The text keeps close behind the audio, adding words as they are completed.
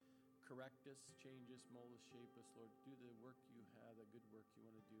correct us, change us, mold us, shape us, Lord. Do the work you have, the good work you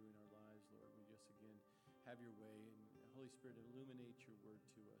want to do in our lives, Lord. We just, again, have your way. And Holy Spirit, illuminate your word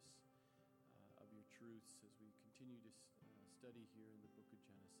to us of your truths as we continue to study here in the book of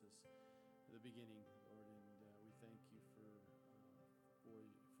Genesis, the beginning, Lord. And we thank you for your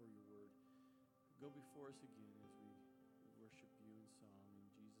word. Go before us again as we worship you in song. In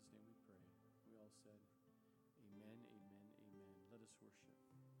Jesus' name we pray. We all said, amen, amen, amen. Let us worship.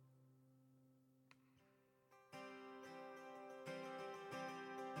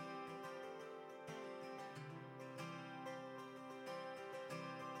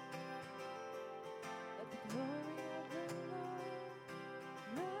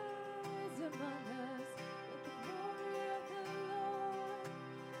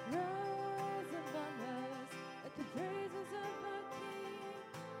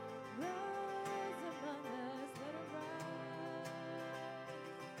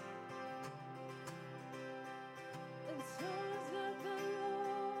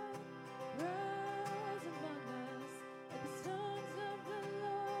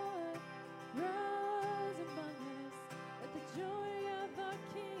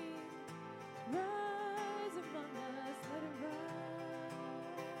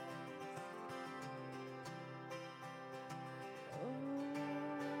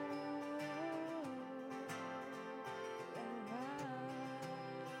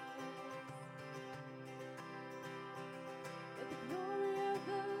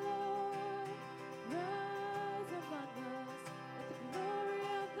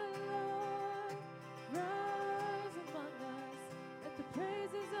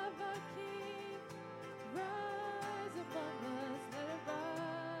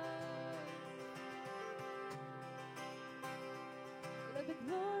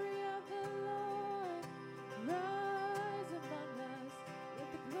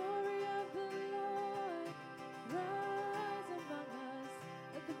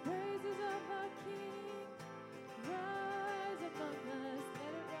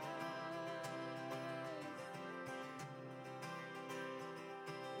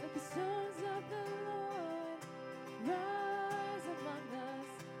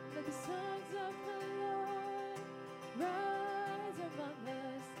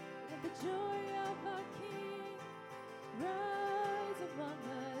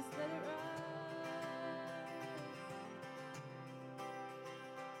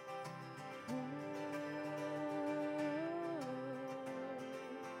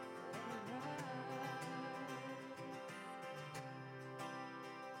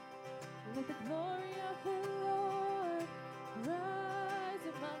 Let the glory of the Lord rise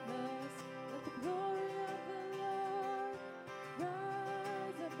among us. Let the glory of the Lord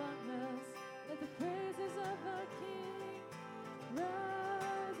rise among us. Let the praises of our King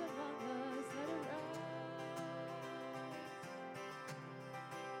rise among us. Let it rise.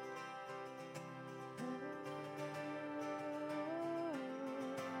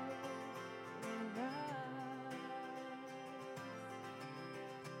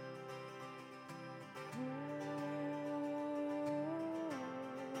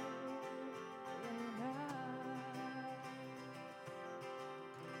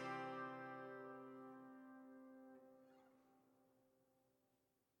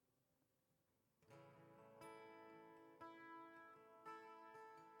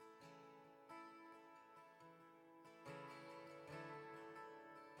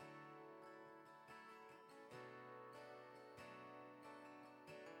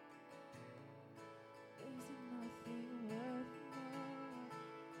 There's nothing worth more.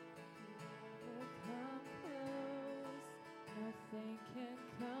 You never come close. Nothing can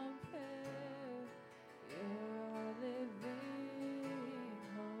compare. You're our living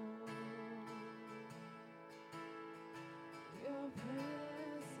hope. Your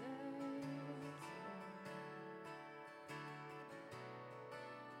presence,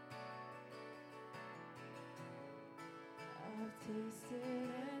 I've tasted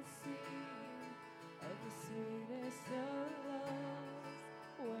and seen of the sweetest of loves,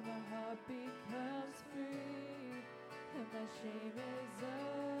 when my heart becomes free and my shame is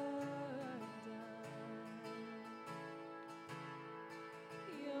undone.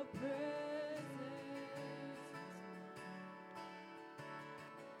 Your presence is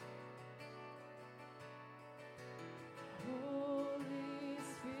Holy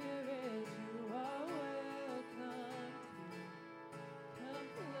Spirit, you are welcome here.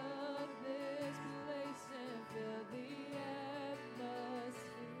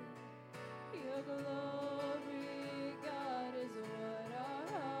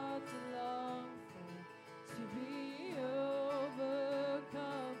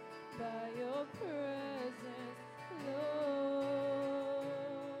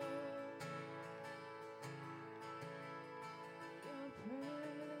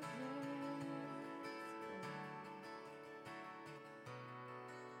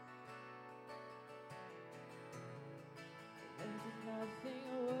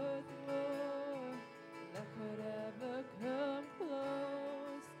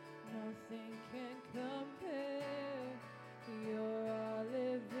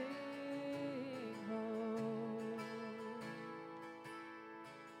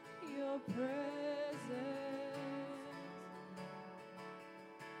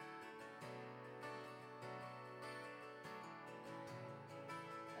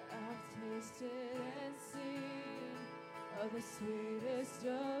 tasted and seen of the sweetest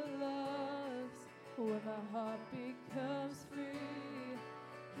of loves, when my heart becomes free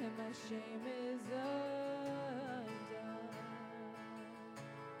and my shame is undone.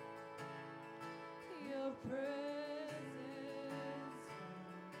 Your presence,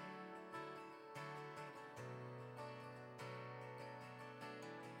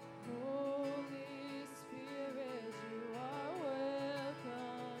 Holy Spirit, you are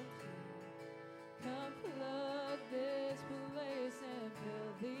welcome here. Come flood this place and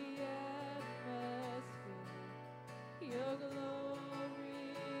fill the atmosphere. Your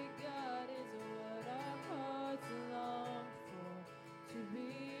glory, God, is what our hearts long for, to be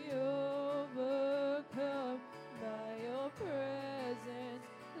overcome by your presence,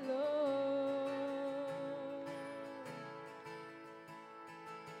 Lord.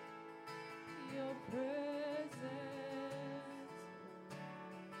 Your presence,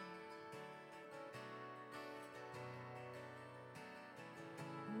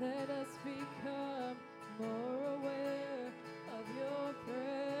 let us become more aware of your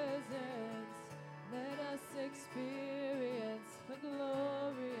presence. Let us experience the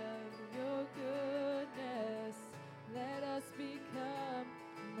glory of your goodness. Let us become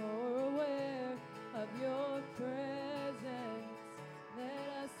more aware of your presence. Let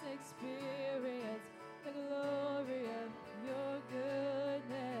us experience the glory of your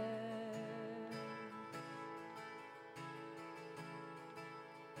goodness.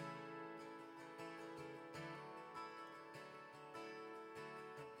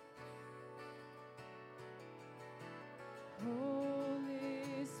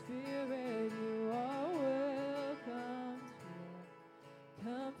 Holy Spirit, you are welcomed here.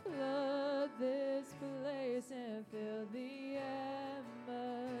 Come flood this place and fill the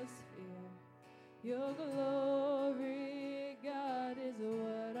atmosphere. Your glory, God, is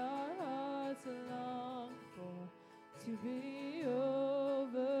what our hearts long for, to be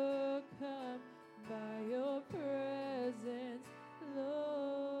overcome by your presence,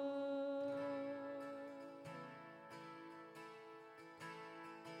 Lord.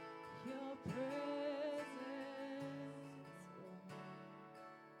 Your presence,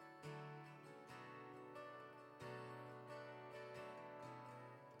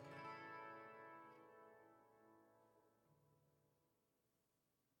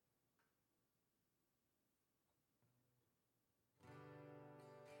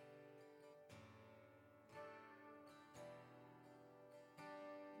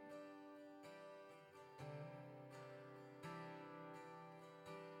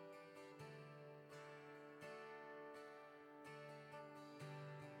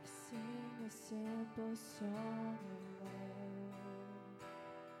 sing a simple song of love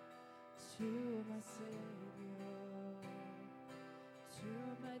to my Savior, to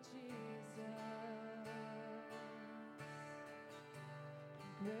my Jesus.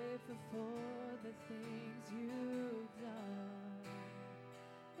 I'm grateful for the things you've done,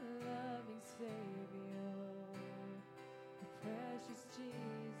 loving Savior, the precious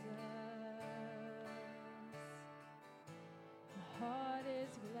Jesus. My heart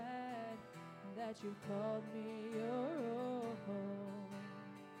is glad that you called me your own.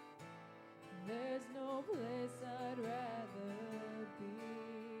 There's no place I'd rather be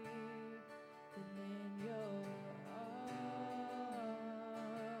than in your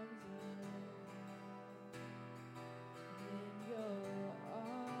arms, in your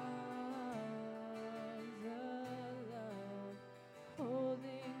arms of love,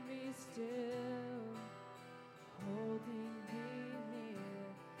 holding me still, holding me near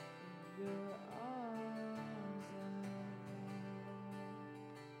in your arms of love.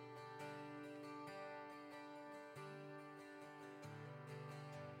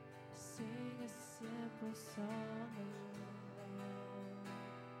 Sing a simple song of love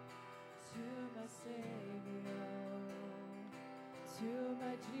to my Savior, to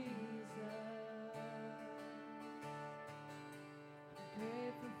my Jesus. I'm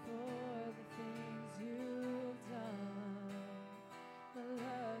grateful for the things you've done, my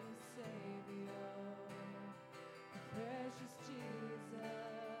loving Savior, the precious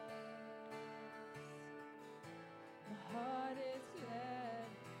Jesus. My heart is glad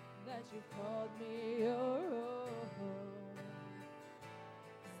that you called me your own.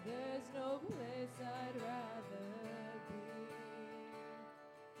 'Cause there's no place I'd rather be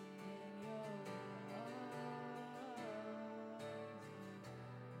than in your arms,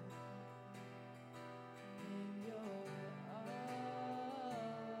 in your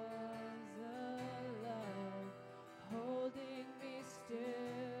arms of love, holding me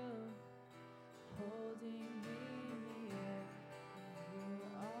still, holding me near in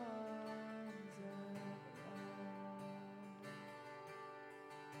your arms.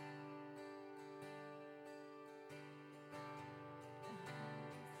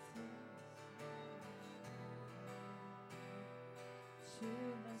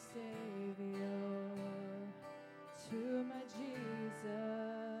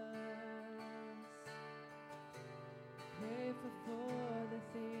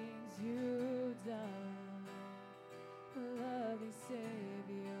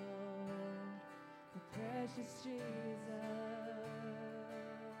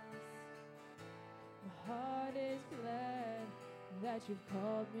 that you've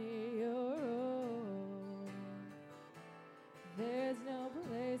called me your own. There's no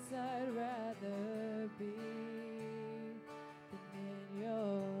place I'd rather be than in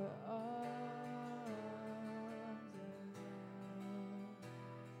your arms alone,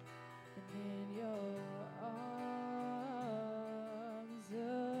 than in your arms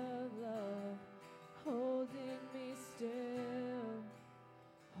of love, holding me still,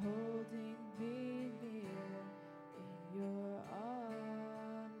 holding me near in your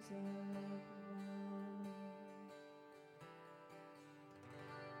arms of love.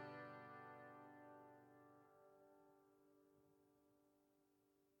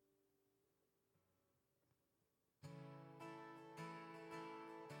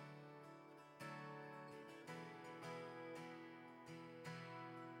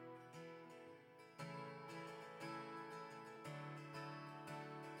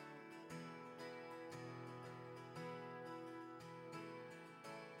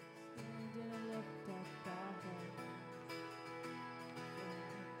 Stand and lift up our hands. For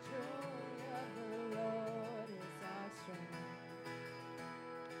the joy of the Lord is our strength.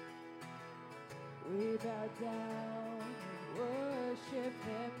 We bow down and worship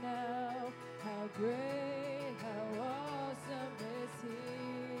Him now. How great, how awesome is He.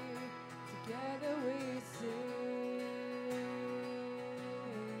 Together we sing.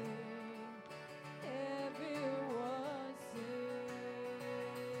 Everyone sing.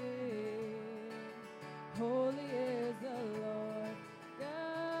 Holy is the Lord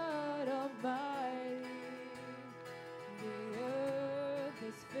God Almighty. The earth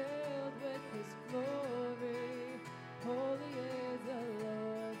is filled with His glory. Holy is the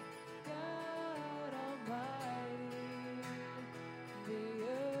Lord God Almighty. The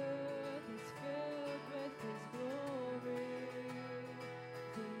earth is filled with His glory.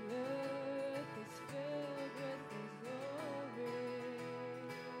 The earth is filled with His glory.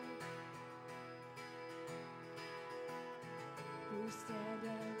 We stand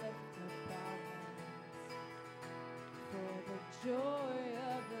and lift up our hands. For the joy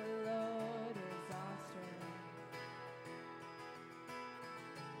of the Lord is our strength.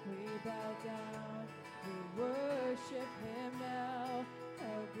 We bow down, we worship Him now.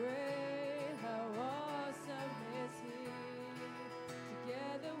 How great, how awesome is He.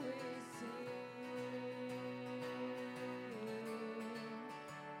 Together we sing.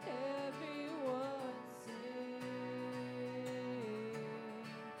 Everyone sing.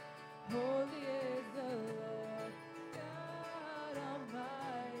 Holy is the Lord God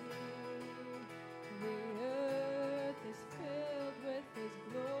Almighty. The earth is filled with His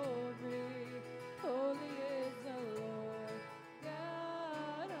glory. Holy is the Lord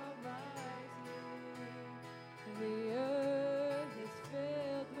God Almighty. The earth is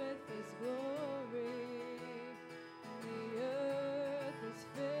filled with His glory. The earth is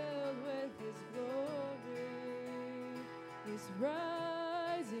filled with His glory. He's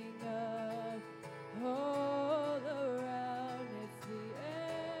rising up all around. It's the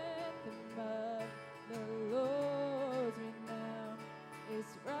anthem of the Lord's renown.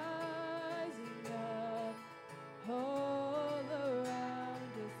 It's rising up all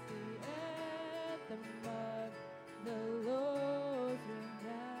around. It's the anthem of the Lord's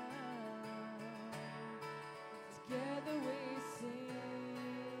renown. Together we sing.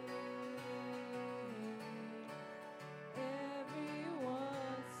 Everyone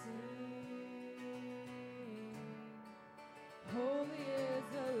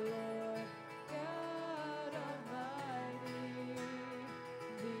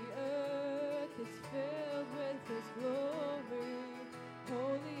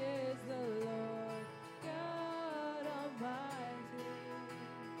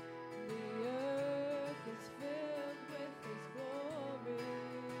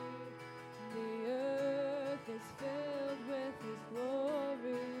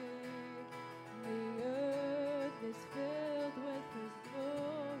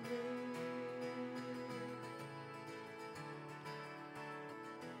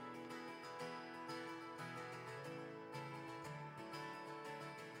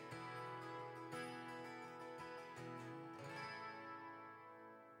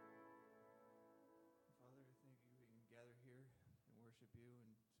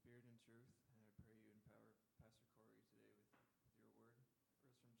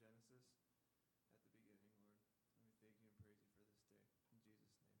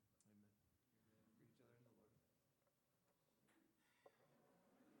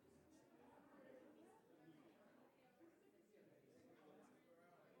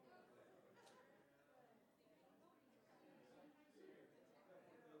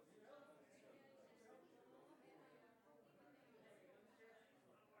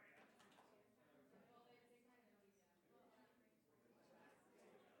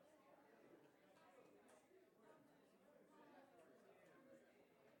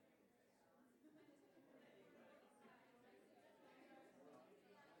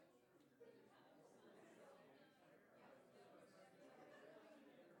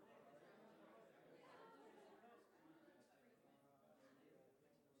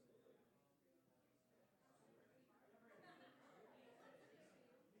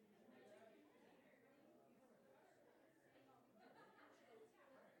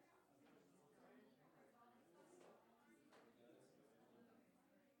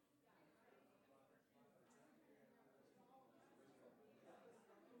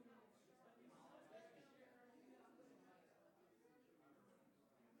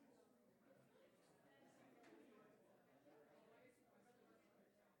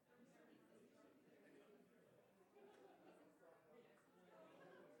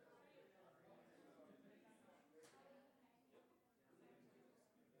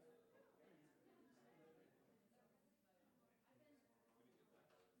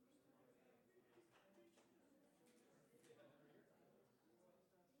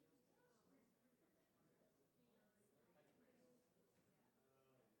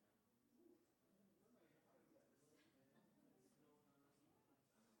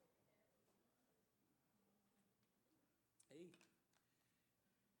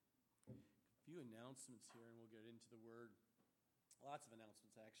few announcements here, and we'll get into the Word. Lots of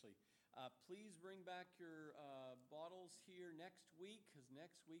announcements, actually. Please bring back your bottles here next week, because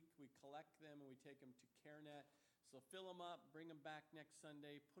next week we collect them and we take them to CareNet. So fill them up, bring them back next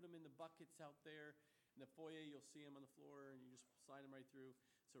Sunday, put them in the buckets out there. In the foyer, you'll see them on the floor, and you just slide them right through.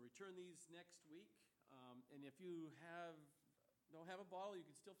 So return these next week. And if you don't have a bottle, you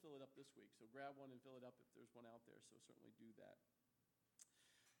can still fill it up this week. So grab one and fill it up if there's one out there. So certainly do that.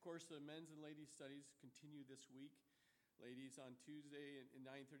 Of course, the men's and ladies' studies continue this week. Ladies on Tuesday in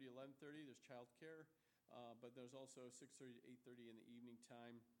 9:30 to 11:30, there's child care. But there's also 6:30 to 8:30 in the evening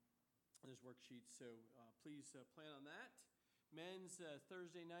time. There's worksheets, so please plan on that. Men's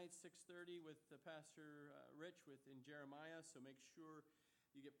Thursday night, 6:30 with Pastor Rich in Jeremiah. So make sure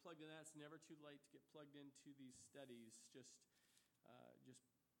you get plugged in that. It's never too late to get plugged into these studies. Just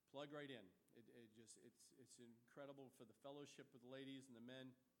plug right in. It's incredible for the fellowship with the ladies and the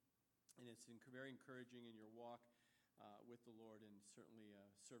men, and it's very encouraging in your walk with the Lord, and certainly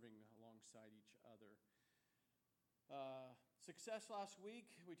serving alongside each other. Success last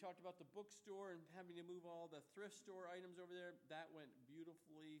week. We talked about the bookstore and having to move all the thrift store items over there. That went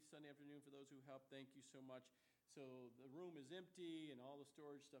beautifully Sunday afternoon for those who helped. Thank you so much. So the room is empty and all the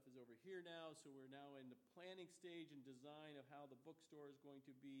storage stuff is over here now. So we're now in the planning stage and design of how the bookstore is going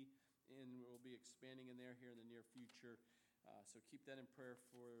to be, and we'll be expanding in there here in the near future. So keep that in prayer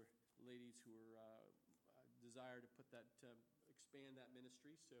for ladies who are desire to expand that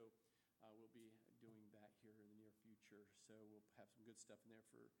ministry. So we'll be doing that here in the near future. So we'll have some good stuff in there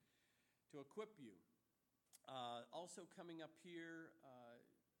to equip you. Also coming up here,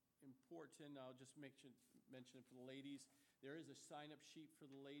 important, I'll just mention it for the ladies. There is a sign-up sheet for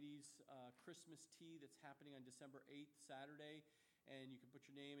the ladies' Christmas tea that's happening on December 8th, Saturday. And you can put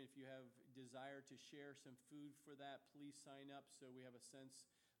your name, and if you have desire to share some food for that, please sign up so we have a sense.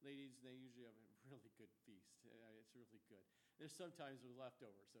 Ladies, they usually have a really good feast. It's really good. There's sometimes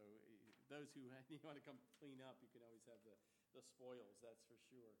leftovers, so those who want to come clean up, you can always have the spoils, that's for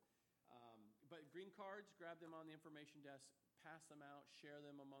sure. But green cards, grab them on the information desk, pass them out, share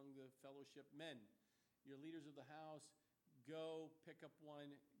them among the fellowship. Men, your leaders of the house, go pick up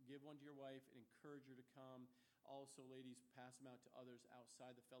one, give one to your wife, and encourage her to come. Also, ladies, pass them out to others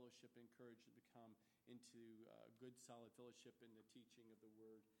outside the fellowship and encourage them to come into good, solid fellowship in the teaching of the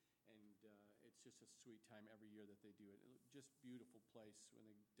Word. And it's just a sweet time every year that they do it. Just beautiful place when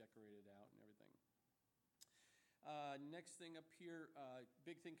they decorate it out and everything. Next thing up here,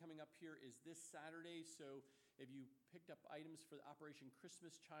 big thing coming up here is this Saturday. So if you picked up items for the Operation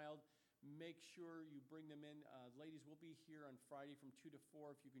Christmas Child, make sure you bring them in. Ladies, we'll be here on Friday from 2 to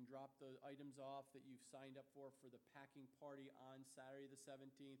 4. If you can drop the items off that you've signed up for the packing party on Saturday the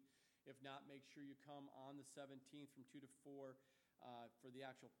 17th. If not, make sure you come on the 17th from 2 to 4 for the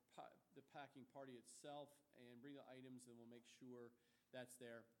actual the packing party itself, and bring the items, and we'll make sure that's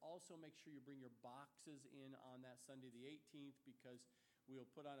there. Also, make sure you bring your boxes in on that Sunday the 18th, because we'll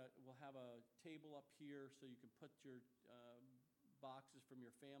have a table up here so you can put your boxes from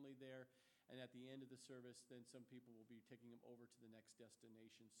your family there, and at the end of the service, then some people will be taking them over to the next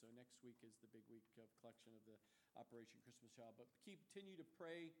destination. So next week is the big week of collection of the Operation Christmas Child. But continue to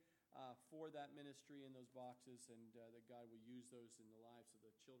pray for that ministry and those boxes, and that God will use those in the lives of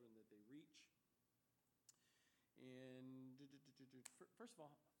the children that they reach. And first of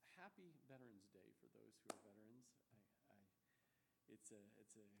all, happy Veterans Day for those who are veterans. It's a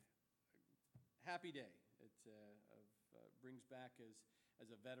happy day. It brings back, as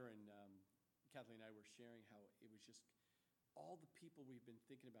a veteran, Kathleen and I were sharing how it was just all the people we've been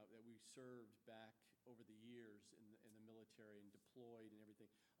thinking about that we served back over the years in the military and deployed and everything.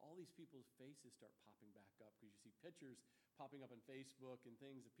 All these people's faces start popping back up, because you see pictures popping up on Facebook and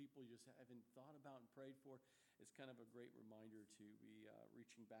things that people just haven't thought about and prayed for. It's kind of a great reminder to be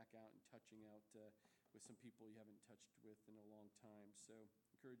reaching back out and touching out with some people you haven't touched with in a long time. So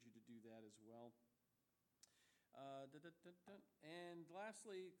encourage you to do that as well. And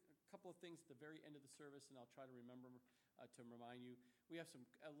lastly, a couple of things at the very end of the service, and I'll try to remember to remind you. We have some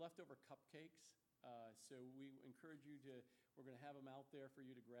leftover cupcakes, so we encourage you we're going to have them out there for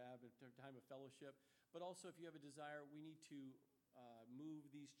you to grab at a time of fellowship. But also, if you have a desire, we need to move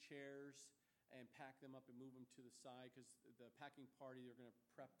these chairs and pack them up and move them to the side, because the packing party, they're going to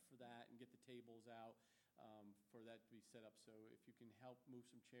prep for that and get the tables out for that to be set up. So if you can help move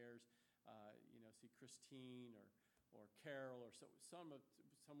some chairs, see Christine or Carol, or someone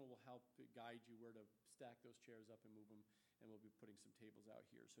will help guide you where to stack those chairs up and move them, and we'll be putting some tables out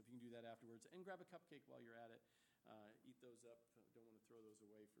here. So if you can do that afterwards, and grab a cupcake while you're at it, eat those up. Don't want to throw those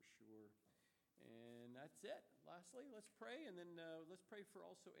away for sure. And that's it. Lastly, let's pray, and then let's pray for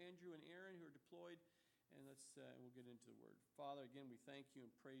also Andrew and Aaron who are deployed, and we'll get into the Word. Father, again, we thank you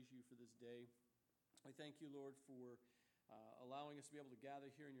and praise you for this day. We thank you, Lord, for allowing us to be able to gather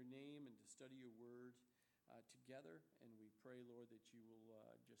here in your name and to study your Word together. And we pray, Lord, that you will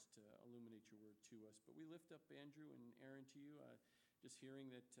just illuminate your Word to us. But we lift up Andrew and Aaron to you. Just hearing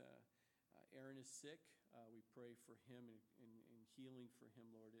that Aaron is sick, we pray for him and healing for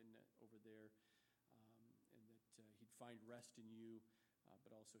him, Lord, over there, and that he'd find rest in you,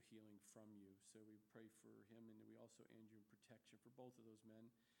 but also healing from you. So we pray for him, and we also, Andrew, protection for both of those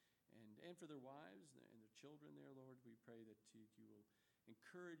men and for their wives and their children there, Lord. We pray that you will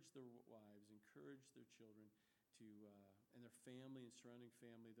encourage their wives, encourage their children to and their family and surrounding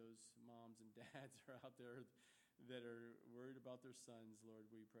family, those moms and dads are out there that are worried about their sons, Lord.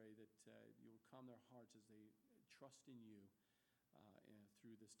 We pray that you will calm their hearts as they trust in you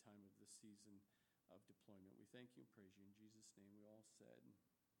through this time of the season of deployment. We thank you and praise you. In Jesus' name we all said,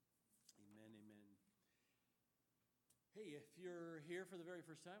 amen, amen. Hey, if you're here for the very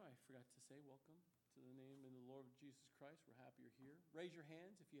first time, I forgot to say welcome to the name and the Lord of Jesus Christ. We're happy you're here. Raise your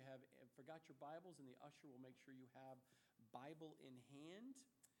hands if you have forgot your Bibles, and the usher will make sure you have Bible in hand.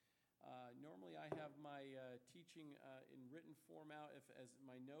 Normally I have my teaching in written form out as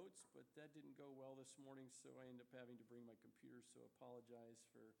my notes, but that didn't go well this morning, so I ended up having to bring my computer, so I apologize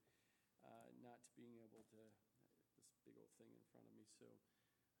for not being able to, this big old thing in front of me, so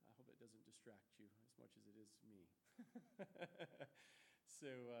I hope it doesn't distract you as much as it is me.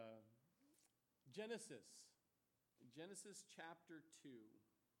 So, Genesis chapter 2.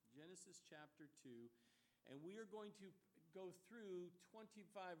 Genesis chapter 2, and we are going to go through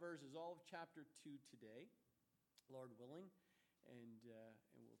 25 verses, all of chapter 2 today, Lord willing, and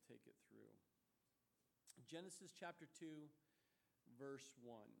we'll take it through. Genesis chapter 2, verse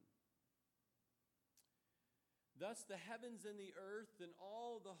 1. Thus the heavens and the earth and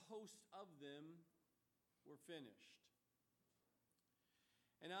all the host of them were finished.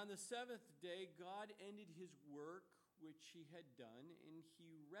 And on the seventh day God ended his work which he had done, and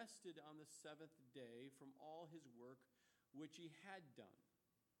he rested on the seventh day from all his work which he had done.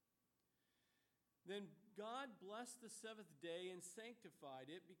 Then God blessed the seventh day and sanctified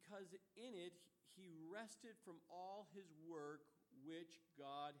it, because in it he rested from all his work which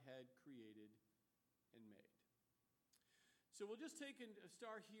God had created and made. So we'll just take a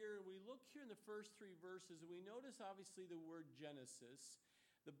start here, and we look here in the first three verses, and we notice obviously the word Genesis.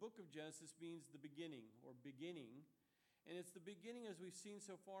 The book of Genesis means the beginning or beginning, and it's the beginning, as we've seen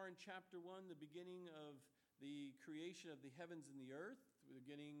so far in chapter 1, the beginning of the creation of the heavens and the earth, the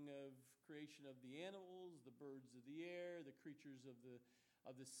beginning of creation of the animals, the birds of the air, the creatures of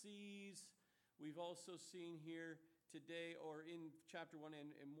the seas. We've also seen here today, or in chapter 1,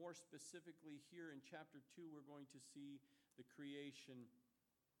 and more specifically here in chapter 2, we're going to see the creation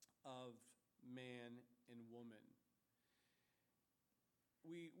of man and woman.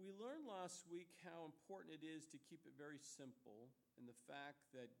 We learned last week how important it is to keep it very simple, and the fact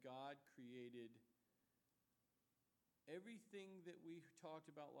that God created everything that we talked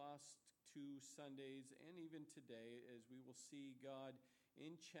about last 2 Sundays, and even today, as we will see God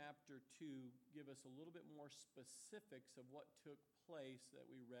in chapter 2 give us a little bit more specifics of what took place that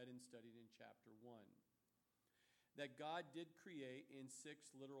we read and studied in chapter 1. That God did create in 6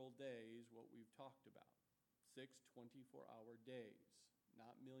 literal days what we've talked about. 6 24-hour days.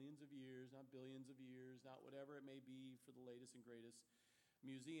 Not millions of years, not billions of years, not whatever it may be for the latest and greatest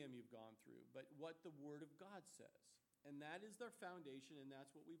museum you've gone through, but what the Word of God says. And that is their foundation, and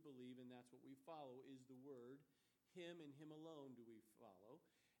that's what we believe, and that's what we follow, is the Word. Him and Him alone do we follow,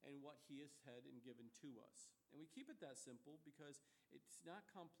 and what He has said and given to us. And we keep it that simple because it's not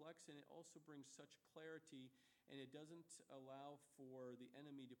complex, and it also brings such clarity, and it doesn't allow for the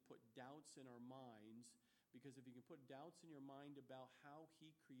enemy to put doubts in our minds, because if you can put doubts in your mind about how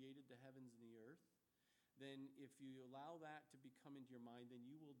He created the heavens and the earth, then if you allow that to become into your mind, then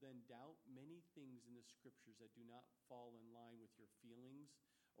you will then doubt many things in the scriptures that do not fall in line with your feelings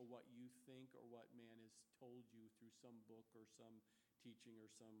or what you think or what man has told you through some book or some teaching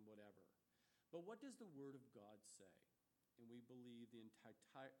or some whatever. But what does the Word of God say? And we believe the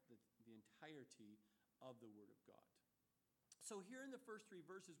entirety of the Word of God. So here in the first 3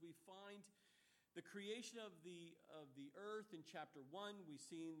 verses, we find the creation of the earth in chapter 1. We've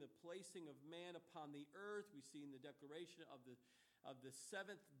seen the placing of man upon the earth. We've seen the declaration of the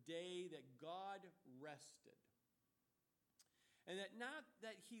seventh day that God rested. And that not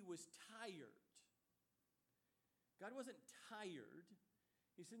that He was tired. God wasn't tired.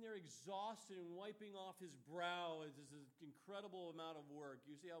 He's sitting there exhausted and wiping off his brow as this incredible amount of work.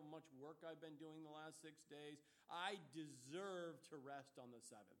 You see how much work I've been doing the last 6 days? I deserve to rest on the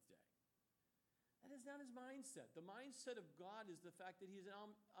seventh day. That is not his mindset. The mindset of God is the fact that he's an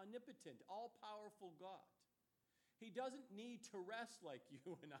omnipotent, all-powerful God. He doesn't need to rest like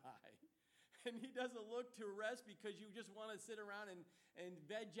you and I. And he doesn't look to rest because you just want to sit around and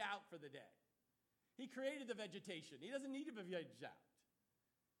veg out for the day. He created the vegetation. He doesn't need to veg out.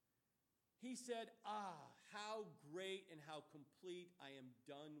 He said, how great and how complete. I am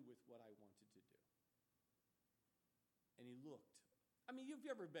done with what I wanted to do. And he looked. I mean, you've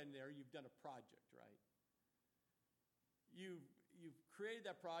ever been there, you've done a project, right? You've created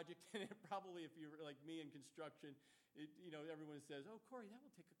that project, and it probably, if you're like me in construction, everyone says, oh, Corey, that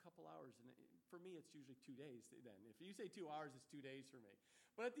will take a couple hours. And for me, it's usually 2 days then. If you say 2 hours, it's 2 days for me.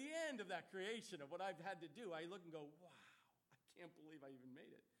 But at the end of that creation of what I've had to do, I look and go, wow, I can't believe I even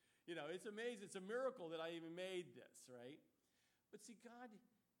made it. It's amazing. It's a miracle that I even made this, right? But see, God,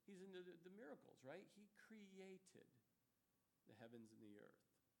 he's in the miracles, right? He created the heavens and the earth.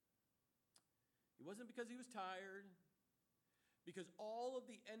 It wasn't because he was tired, because all of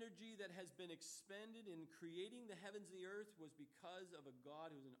the energy that has been expended in creating the heavens and the earth was because of a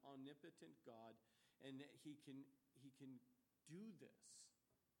God who's an omnipotent God, and that he can do this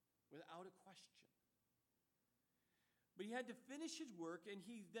without a question. But he had to finish his work, and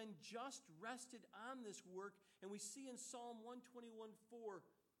he then just rested on this work. And we see in Psalm 121:4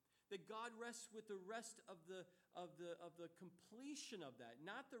 that God rests with the rest of the completion of that.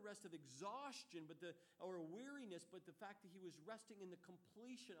 Not the rest of exhaustion or weariness, but the fact that he was resting in the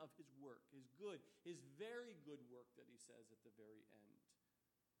completion of his work, his very good work that he says at the very end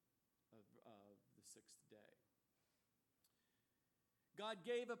of the sixth day. God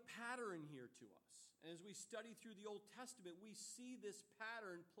gave a pattern here to us. And as we study through the Old Testament, we see this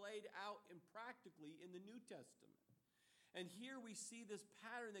pattern played out practically in the New Testament. And here we see this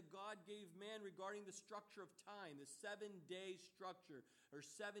pattern that God gave man regarding the structure of time, the 7-day structure, or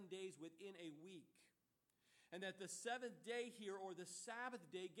 7 days within a week. And that the seventh day here, or the Sabbath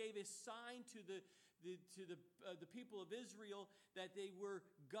day, gave a sign to the people of Israel that they were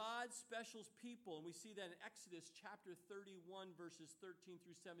God's special people. And we see that in Exodus chapter 31, verses 13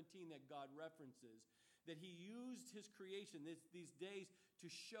 through 17, that God references. That he used his creation, these days,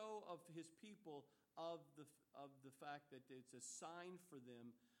 to show of his people of the fact that it's a sign for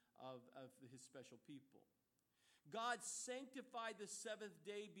them of his special people. God sanctified the seventh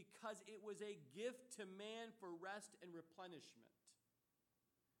day because it was a gift to man for rest and replenishment.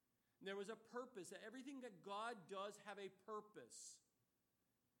 There was a purpose. Everything that God does have a purpose.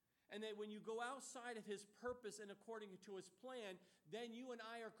 And that when you go outside of his purpose and according to his plan, then you and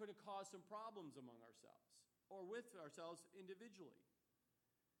I are going to cause some problems among ourselves or with ourselves individually.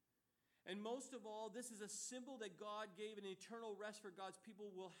 And most of all, this is a symbol that God gave an eternal rest for God's people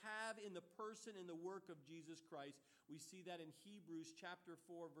will have in the person and the work of Jesus Christ. We see that in Hebrews chapter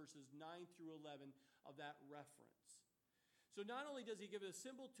 4, verses 9 through 11 of that reference. So not only does he give a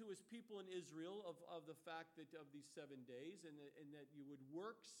symbol to his people in Israel of the fact that of these 7 days, and that you would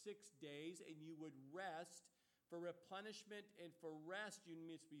work 6 days and you would rest for replenishment, and for rest you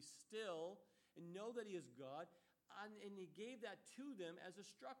must be still and know that he is God. And he gave that to them as a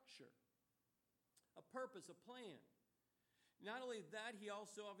structure, a purpose, a plan. Not only that, he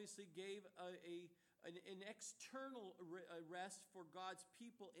also obviously gave an external rest for God's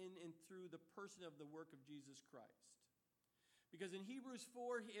people in and through the person of the work of Jesus Christ. Because in Hebrews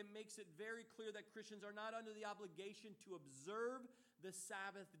 4, it makes it very clear that Christians are not under the obligation to observe the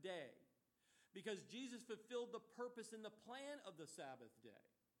Sabbath day. Because Jesus fulfilled the purpose and the plan of the Sabbath day.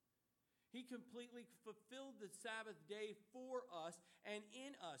 He completely fulfilled the Sabbath day for us and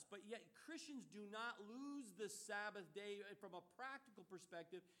in us. But yet Christians do not lose the Sabbath day from a practical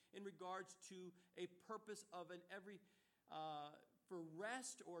perspective in regards to a purpose of for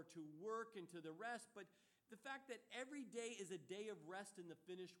rest or to work and to the rest. But the fact that every day is a day of rest in the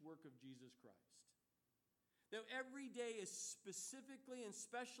finished work of Jesus Christ. That every day is specifically and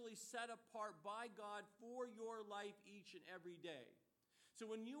specially set apart by God for your life each and every day. So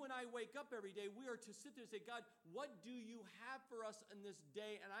when you and I wake up every day, we are to sit there and say, God, what do you have for us in this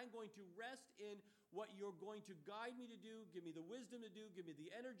day? And I'm going to rest in what you're going to guide me to do, give me the wisdom to do, give me the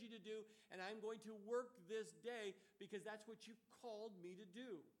energy to do, and I'm going to work this day because that's what you've called me to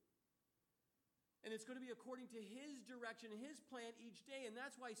do. And it's going to be according to his direction, his plan each day. And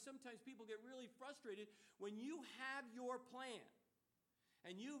that's why sometimes people get really frustrated when you have your plan.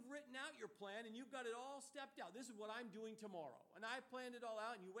 And you've written out your plan and you've got it all stepped out. This is what I'm doing tomorrow. And I've planned it all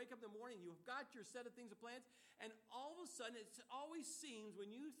out, and you wake up in the morning, you've got your set of things and plans, and all of a sudden it always seems when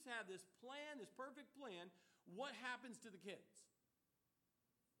you have this plan, this perfect plan, what happens to the kids?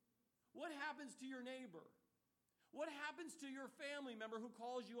 What happens to your neighbor? What happens to your family member who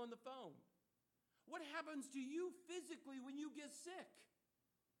calls you on the phone? What happens to you physically when you get sick?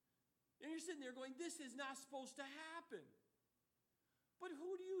 And you're sitting there going, this is not supposed to happen. But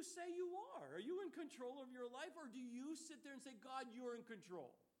who do you say you are? Are you in control of your life, or do you sit there and say, God, you're in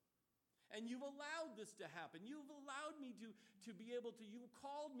control? And you've allowed this to happen. You've allowed me to be able to, you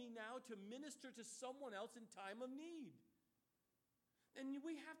called me now to minister to someone else in time of need. And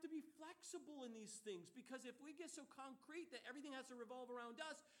we have to be flexible in these things, because if we get so concrete that everything has to revolve around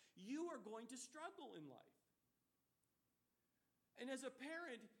us, you are going to struggle in life. And as a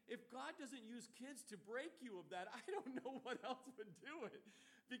parent, if God doesn't use kids to break you of that, I don't know what else would do it.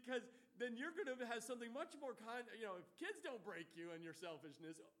 Because then you're going to have something much more if kids don't break you and your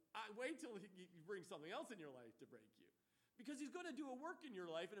selfishness, wait till he brings something else in your life to break you. Because he's going to do a work in your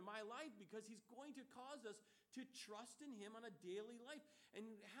life and in my life, because he's going to cause us to trust in him on a daily life. And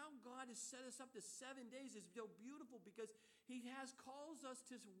how God has set us up this 7 days is so beautiful, because he has calls us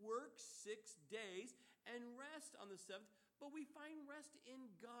to work 6 days and rest on the seventh. But we find rest in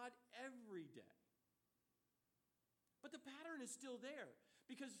God every day. But the pattern is still there,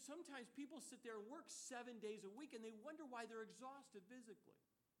 because sometimes people sit there and work 7 days a week and they wonder why they're exhausted physically.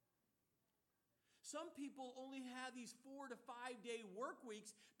 Some people only have these 4 to 5 day work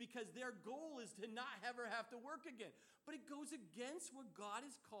weeks because their goal is to not ever have to work again. But it goes against what God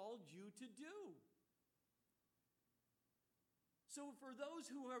has called you to do. So for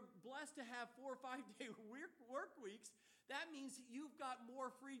those who are blessed to have 4 or 5 day work weeks, that means you've got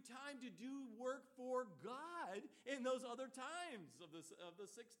more free time to do work for God in those other times of the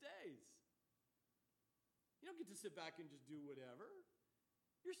 6 days. You don't get to sit back and just do whatever.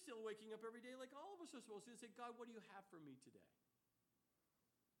 You're still waking up every day like all of us are supposed to and say, God, what do you have for me today?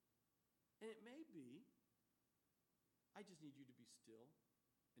 And it may be, I just need you to be still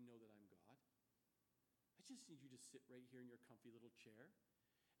and know that I'm God. I just need you to sit right here in your comfy little chair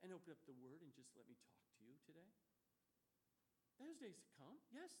and open up the Word and just let me talk to you today. Those days come.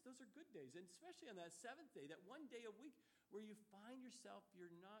 Yes, those are good days. And especially on that 7th day, that one day a week where you find yourself,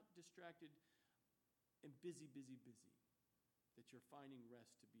 you're not distracted and busy. That you're finding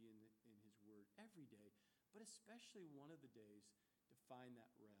rest to be in his Word every day, but especially one of the days to find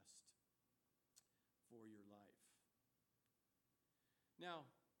that rest for your life. Now,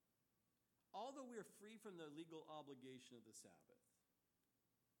 although we are free from the legal obligation of the Sabbath,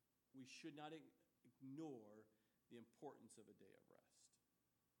 we should not ignore the importance of a day of rest.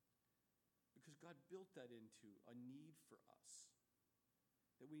 Because God built that into a need for us.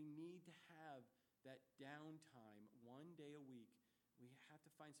 That we need to have that downtime 1 day a week. We have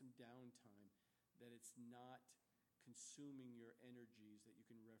to find some downtime that it's not consuming your energies, that you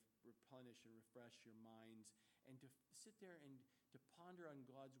can replenish and refresh your minds, and to sit there and to ponder on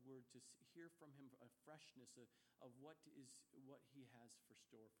God's word, to hear from him a freshness of what he has for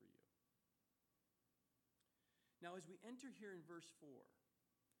store for you. Now, as we enter here in verse 4,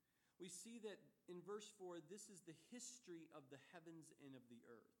 we see that in verse 4, this is the history of the heavens and of the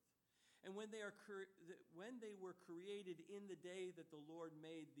earth. And when they were created in the day that the Lord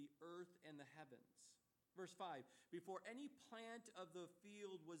made the earth and the heavens. Verse 5, before any plant of the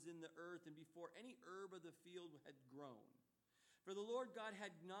field was in the earth, and before any herb of the field had grown. For the Lord God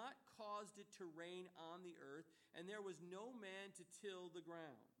had not caused it to rain on the earth, and there was no man to till the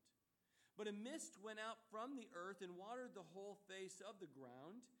ground. But a mist went out from the earth and watered the whole face of the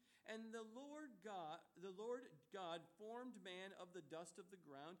ground. And the Lord God formed man of the dust of the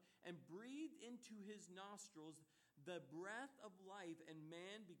ground and breathed into his nostrils the breath of life, and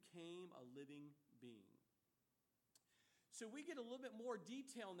man became a living being. So we get a little bit more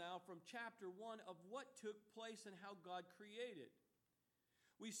detail now from chapter 1 of what took place and how God created.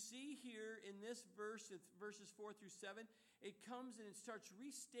 We see here in this verse, verses 4 through 7, it comes and it starts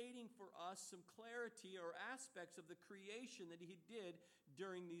restating for us some clarity or aspects of the creation that he did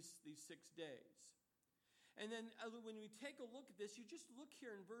during these 6 days. And then when we take a look at this, you just look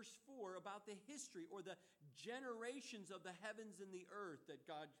here in verse 4 about the history or the generations of the heavens and the earth that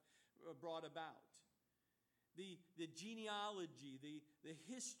God brought about. The genealogy, the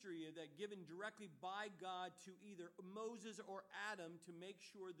history that given directly by God to either Moses or Adam to make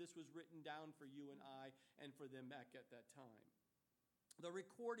sure this was written down for you and I and for them back at that time. The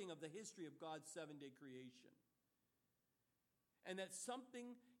recording of the history of God's 7-day creation. And that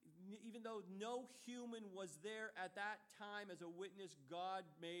something even though no human was there at that time as a witness, God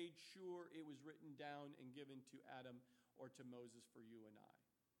made sure it was written down and given to Adam or to Moses for you and I.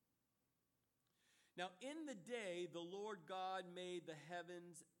 Now, in the day, the Lord God made the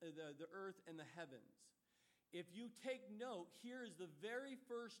heavens, the earth and the heavens. If you take note, here is the very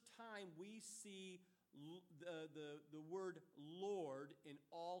first time we see the word Lord in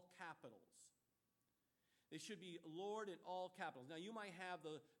all capitals. They should be Lord in all capitals. Now, you might have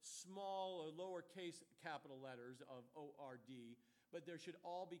the small or lowercase capital letters of O-R-D, but there should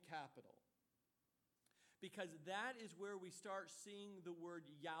all be capital. Because that is where we start seeing the word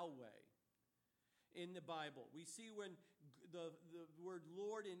Yahweh in the Bible. We see when the word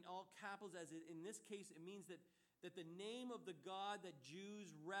Lord in all capitals, as in this case, it means that the name of the God that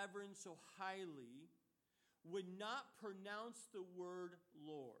Jews reverence so highly would not pronounce the word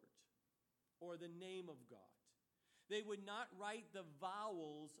Lord or the name of God. They would not write the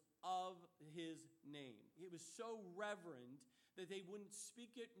vowels of his name. It was so reverent that they wouldn't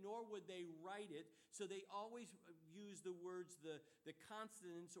speak it, nor would they write it. So they always use the words, the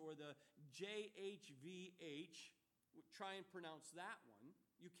consonants or the JHVH. Try and pronounce that one.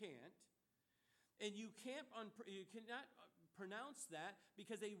 You can't. And you cannot pronounce that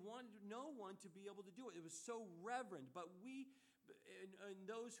because they wanted no one to be able to do it. It was so reverent. But we, and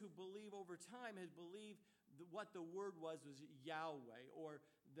those who believe over time, has believed what the word was Yahweh, or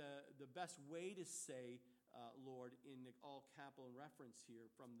the best way to say Lord in the all capital reference here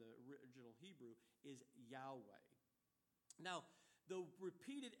from the original Hebrew is Yahweh. Now, the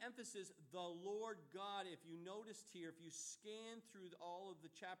repeated emphasis, the Lord God, if you noticed here, if you scan through all of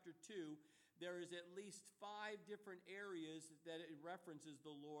the chapter 2, there is at least 5 different areas that it references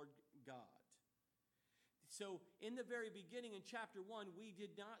the Lord God. So in the very beginning in chapter 1, we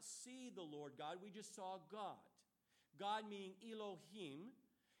did not see the Lord God. We just saw God. God meaning Elohim.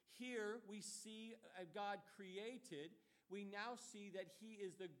 Here we see a God created. We now see that he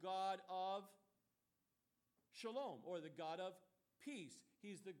is the God of Shalom, or the God of peace.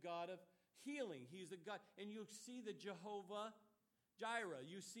 He's the God of healing. He's the God. And you see the Jehovah Jireh.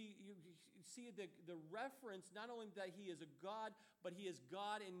 You see the reference, not only that he is a God, but he is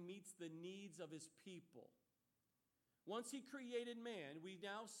God and meets the needs of his people. Once he created man, we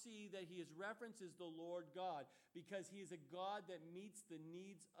now see that his reference is the Lord God, because he is a God that meets the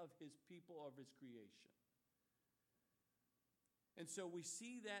needs of his people, of his creation. And so we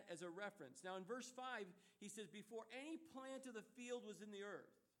see that as a reference. Now in verse 5, he says, before any plant of the field was in the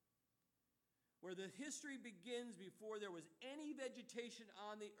earth, where the history begins before there was any vegetation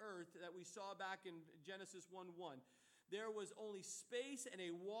on the earth that we saw back in Genesis 1:1, there was only space and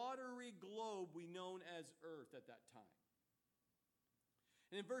a watery globe we known as earth at that time.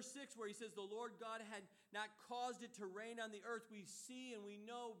 And in verse 6, where he says the Lord God had not caused it to rain on the earth, we see and we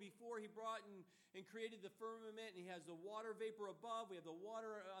know before he brought and created the firmament, and he has the water vapor above, we have the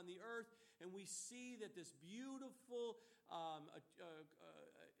water on the earth, and we see that this beautiful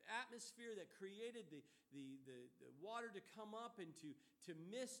atmosphere that created the water to come up and to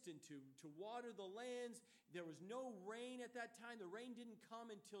mist and to water the lands. There was no rain at that time. The rain didn't come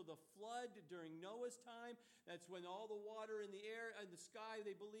until the flood during Noah's time. That's when all the water in the air and the sky,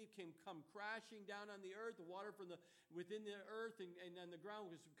 they believe, come crashing down on the earth. The water from within the earth and on the ground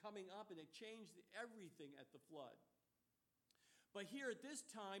was coming up, and it changed everything at the flood. But here at this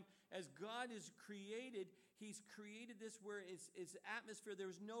time, as God is created, he's created this where it's atmosphere. There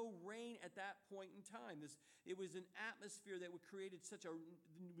was no rain at that point in time. It was an atmosphere that created such a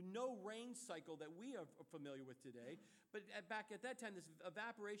no rain cycle that we are familiar with today. But back at that time, this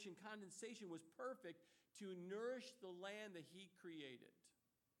evaporation, condensation was perfect to nourish the land that he created.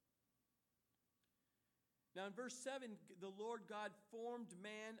 Now in verse 7, the Lord God formed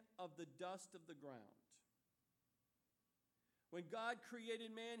man of the dust of the ground. When God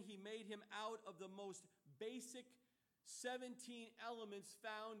created man, he made him out of the most basic 17 elements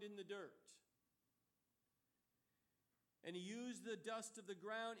found in the dirt. And he used the dust of the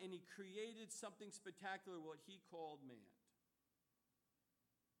ground, and he created something spectacular, what he called man.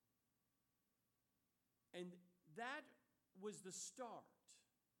 And that was the start.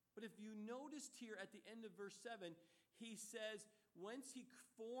 But if you noticed here at the end of verse 7, he says, once he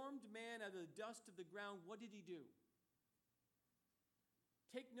formed man out of the dust of the ground, what did he do?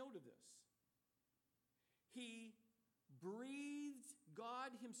 Take note of this. He breathed,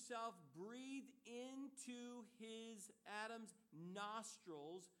 God himself breathed into Adam's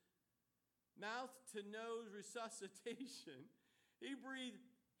nostrils, mouth to nose resuscitation. He breathed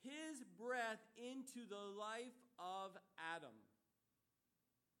his breath into the life of Adam.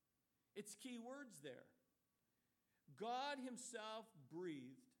 It's key words there. God himself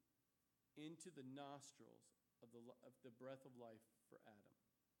breathed into the nostrils of the breath of life for Adam.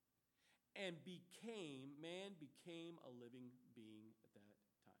 And man became a living being at that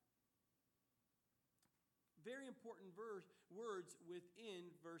time. Very important words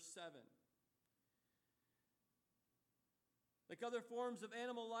within verse 7. Like other forms of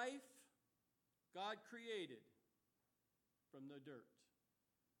animal life, God created from the dirt.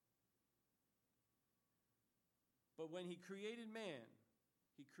 But when he created man,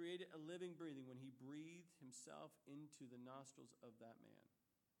 he created a living breathing when he breathed himself into the nostrils of that man.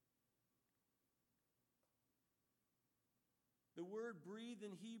 The word breathe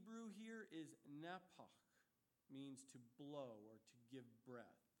in Hebrew here is napach, means to blow or to give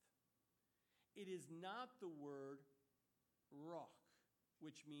breath. It is not the word roch,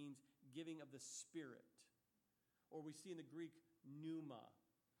 which means giving of the Spirit. Or we see in the Greek pneuma,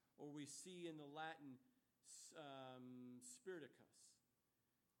 or we see in the Latin spiriticus.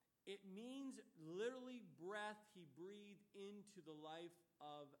 It means literally breath he breathed into the life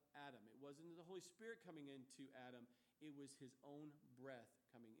of Adam. It wasn't the Holy Spirit coming into Adam. It was his own breath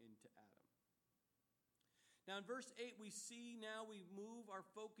coming into Adam. Now in verse 8 we move our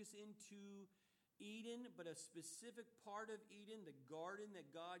focus into Eden, but a specific part of Eden, the garden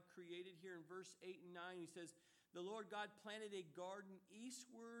that God created here in verse 8 and 9. He says, the Lord God planted a garden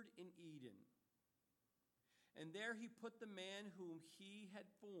eastward in Eden. And there he put the man whom he had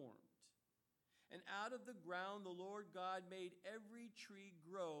formed. And out of the ground the Lord God made every tree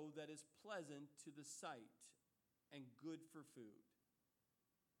grow that is pleasant to the sight and good for food.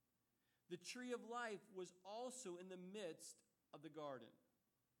 The tree of life was also in the midst of the garden,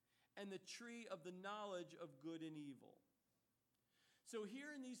 and the tree of the knowledge of good and evil. So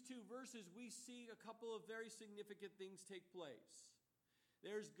here in these two verses, we see a couple of very significant things take place.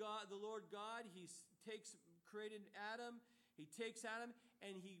 There's God, the Lord God. He created Adam. He takes Adam,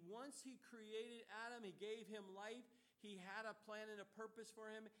 and once he created Adam, he gave him life. He had a plan and a purpose for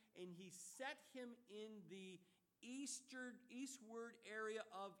him, and he set him in the eastward area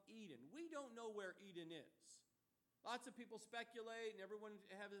of Eden. We don't know where Eden is. Lots of people speculate, and everyone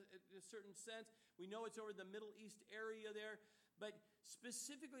have a certain sense. We know it's over the Middle East area there. But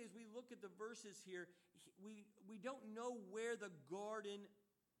specifically, as we look at the verses here, we don't know where the garden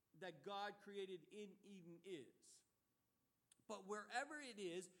that God created in Eden is. But wherever it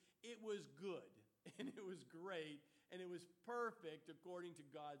is, it was good, and it was great, and it was perfect according to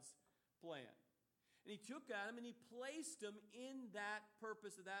God's plan. And he took Adam and he placed him in that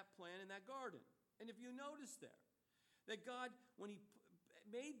purpose of that plan in that garden. And if you notice there, that God, when he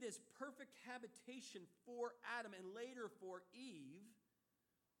made this perfect habitation for Adam and later for Eve,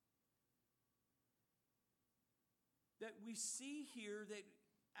 that we see here that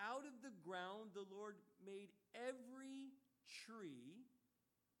out of the ground the Lord made every tree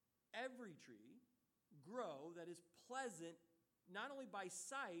grow that is pleasant, not only by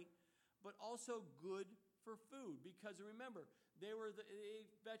sight, but also good for food. Because remember, they ate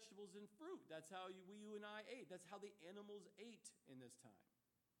vegetables and fruit. That's how you and I ate. That's how the animals ate in this time.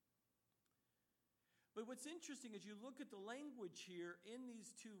 But what's interesting is you look at the language here in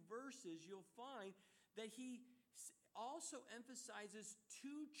these two verses, you'll find that he also emphasizes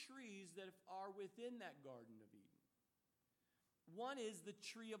two trees that are within that Garden of Eden. One is the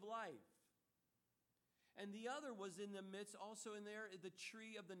tree of life. And the other was in the midst, also in there, the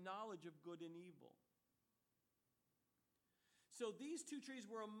tree of the knowledge of good and evil. So these two trees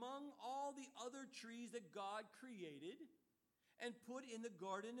were among all the other trees that God created and put in the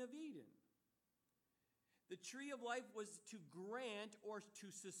Garden of Eden. The tree of life was to grant or to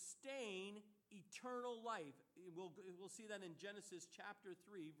sustain eternal life. We'll see that in Genesis chapter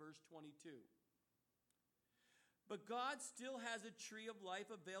 3, verse 22. But God still has a tree of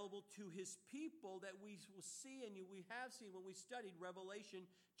life available to his people that we will see, and we have seen when we studied Revelation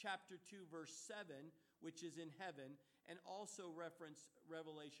chapter 2, verse 7, which is in heaven, and also reference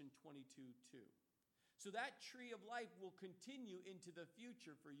Revelation 22:2. So that tree of life will continue into the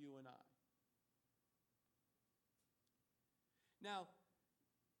future for you and I. Now,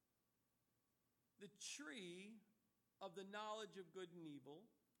 the tree of the knowledge of good and evil,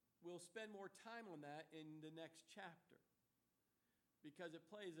 we'll spend more time on that in the next chapter because it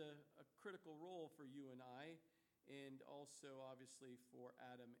plays a critical role for you and I, and also obviously for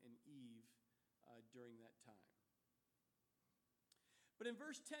Adam and Eve during that time. But in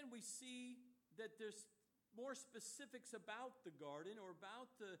verse 10 we see that there's more specifics about the garden, or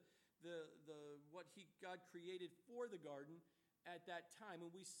about what God created for the garden at that time. And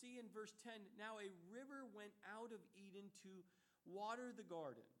we see in verse 10, now a river went out of Eden to water the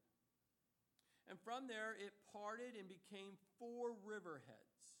garden. And from there it parted and became 4 river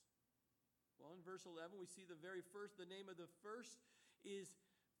heads. verse 11, we see the name of the first is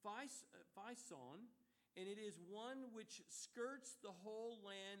Phison, and it is one which skirts the whole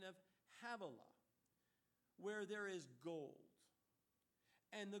land of Havilah, where there is gold.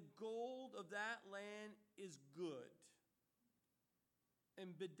 And the gold of that land is good.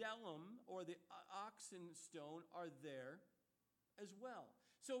 And bdellium, or the oxen stone, are there as well.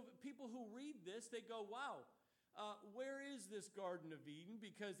 So people who read this, they go, wow, where is this Garden of Eden?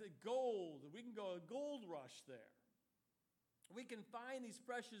 Because gold, we can go a gold rush there. We can find these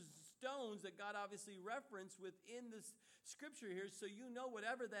precious stones that God obviously referenced within this scripture here, so you know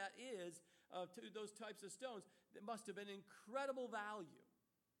whatever that is, to those types of stones, that must have been incredible value,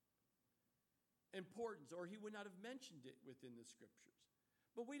 importance, or he would not have mentioned it within the scriptures.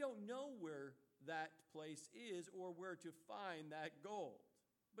 But we don't know where that place is or where to find that gold.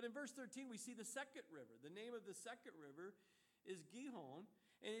 But in verse 13, we see the second river. The name of the second river is Gihon,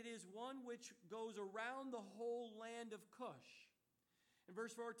 and it is one which goes around the whole land of Cush. In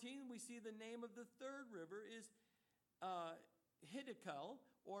verse 14, we see the name of the third river is Hiddekel,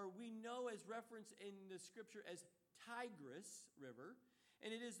 or we know as reference in the scripture as Tigris River,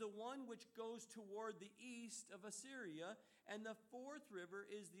 and it is the one which goes toward the east of Assyria, and the fourth river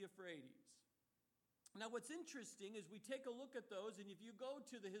is the Euphrates. Now, what's interesting is we take a look at those, and if you go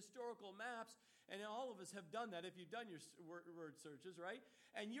to the historical maps, and all of us have done that if you've done your word searches, right?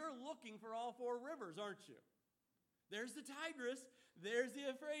 And you're looking for all four rivers, aren't you? There's the Tigris, there's the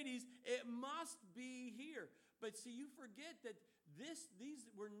Euphrates. It must be here. But see, you forget that these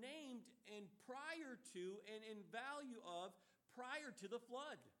were named and prior to and in value of prior to the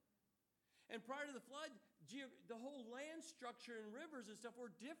flood. And prior to the flood, the whole land structure and rivers and stuff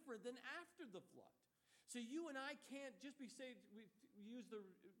were different than after the flood. So you and I can't just be saying, we use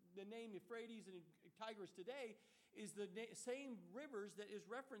the name Euphrates and Tigris today, is the same rivers that is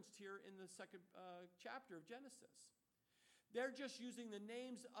referenced here in the second chapter of Genesis. They're just using the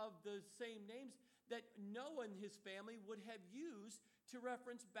names of the same names that Noah and his family would have used to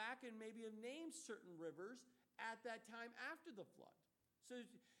reference back and maybe have named certain rivers at that time after the flood. So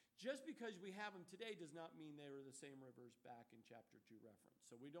just because we have them today does not mean they were the same rivers back in chapter 2 reference.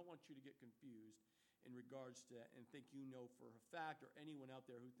 So we don't want you to get confused in regards to that and think you know for a fact, or anyone out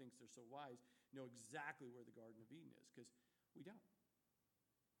there who thinks they're so wise know exactly where the Garden of Eden is, because we don't.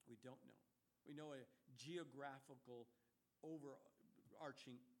 We don't know. We know a geographical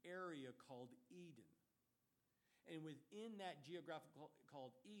overarching area called Eden. And within that geographical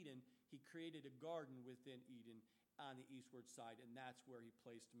called Eden, he created a garden within Eden on the eastward side, and that's where he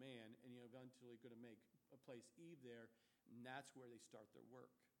placed man, and he's eventually going to place Eve there, and that's where they start their work,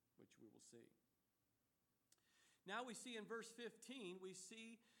 which we will see. Now we see in verse 15, we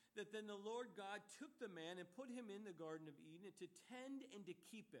see that then the Lord God took the man and put him in the Garden of Eden to tend and to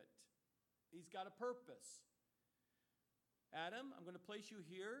keep it. He's got a purpose. Adam, I'm going to place you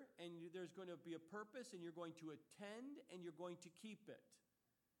here, and there's going to be a purpose, and you're going to attend, and you're going to keep it.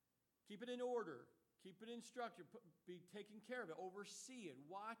 Keep it in order. Keep it in structure. Be taking care of it. Oversee it.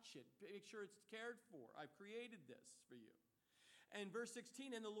 Watch it. Make sure it's cared for. I've created this for you. And verse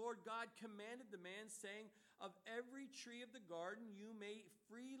 16, and the Lord God commanded the man, saying, of every tree of the garden you may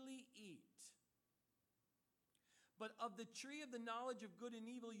freely eat. But of the tree of the knowledge of good and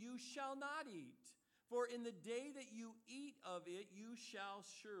evil you shall not eat. For in the day that you eat of it, you shall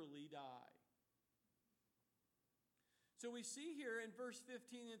surely die. So we see here in verse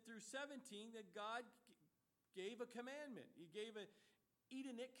 15 and through 17 that God gave a commandment. He gave an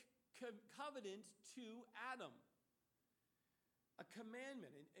Edenic covenant to Adam. A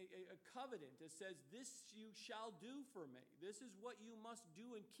commandment, a covenant that says, this you shall do for me. This is what you must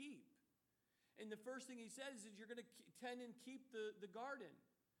do and keep. And the first thing he says is you're going to tend and keep the garden.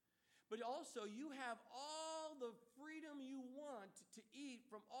 But also you have all the freedom you want to eat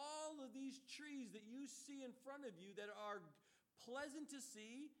from all of these trees that you see in front of you that are pleasant to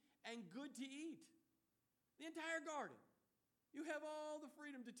see and good to eat. The entire garden. You have all the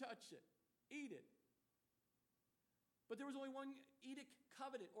freedom to touch it, eat it. But there was only one edict,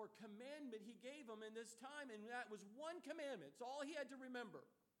 covenant, or commandment he gave them in this time, and that was one commandment. It's all he had to remember.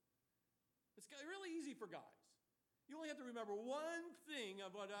 It's really easy for guys. You only have to remember one thing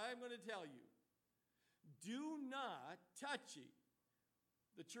of what I'm going to tell you. Do not touch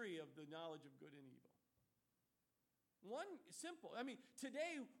the tree of the knowledge of good and evil. One simple. I mean,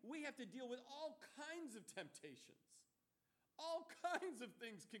 today we have to deal with all kinds of temptations. All kinds of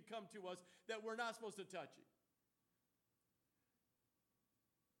things can come to us that we're not supposed to touch.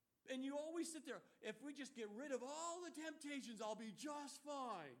 And you always sit there, if we just get rid of all the temptations, I'll be just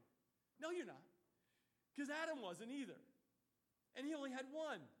fine. No, you're not. Because Adam wasn't either. And he only had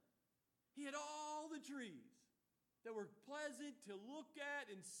one. He had all the trees that were pleasant to look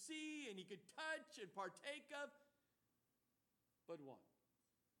at and see, and he could touch and partake of, but one.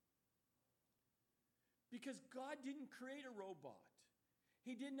 Because God didn't create a robot.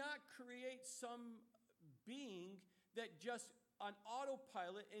 He did not create some being that just on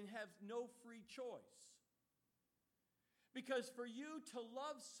autopilot and have no free choice. Because for you to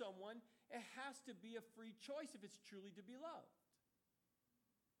love someone, it has to be a free choice if it's truly to be loved.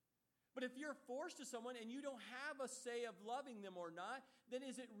 But if you're forced to someone and you don't have a say of loving them or not, then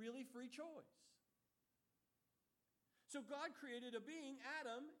is it really free choice? So God created a being,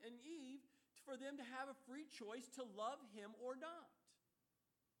 Adam and Eve, for them to have a free choice to love him or not.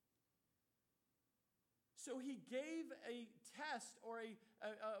 So he gave a test or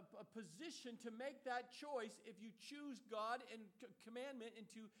a position to make that choice if you choose God and commandment and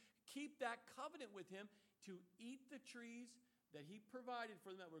to keep that covenant with him, to eat the trees that he provided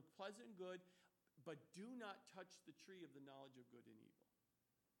for them that were pleasant and good, but do not touch the tree of the knowledge of good and evil.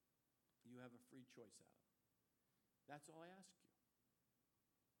 You have a free choice, Adam. That's all I ask you.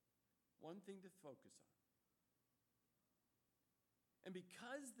 One thing to focus on. And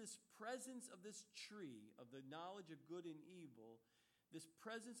because this presence of this tree, of the knowledge of good and evil, this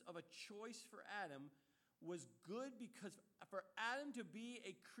presence of a choice for Adam was good, because for Adam to be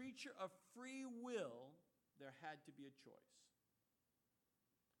a creature of free will, there had to be a choice.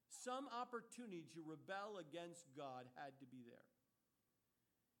 Some opportunity to rebel against God had to be there.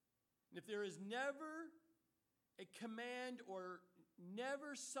 And if there is never a command or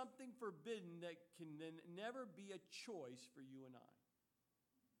never something forbidden, that can then never be a choice for you and I.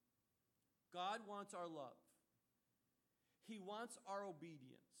 God wants our love. He wants our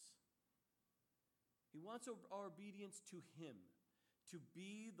obedience. He wants our obedience to him, to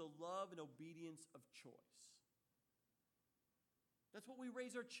be the love and obedience of choice. That's what we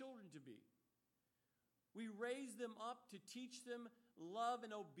raise our children to be. We raise them up to teach them love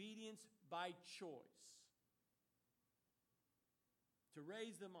and obedience by choice. To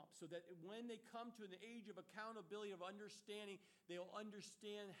raise them up so that when they come to an age of accountability, of understanding, they'll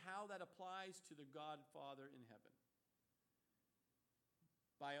understand how that applies to the God Father in heaven.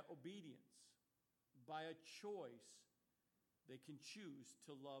 By obedience, by a choice, they can choose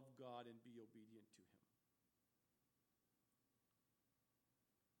to love God and be obedient to him.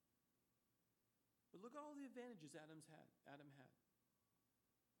 But look at all the advantages Adam had.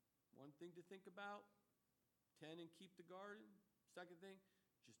 One thing to think about, tend and keep the garden. Second thing,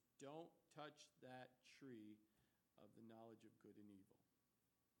 just don't touch that tree of the knowledge of good and evil.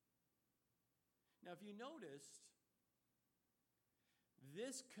 Now, if you noticed,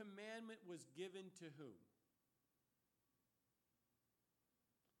 this commandment was given to who?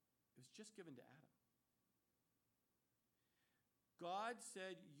 It was just given to Adam. God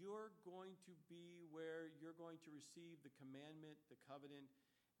said, you're going to be where you're going to receive the commandment, the covenant,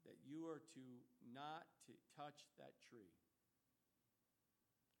 that you are to not to touch that tree.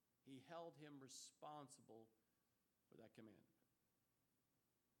 He held him responsible for that commandment.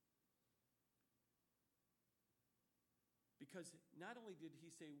 Because not only did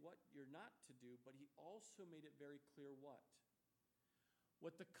he say what you're not to do, but he also made it very clear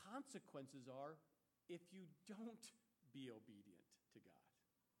what the consequences are if you don't be obedient to God.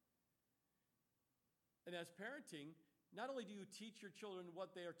 And as parenting, not only do you teach your children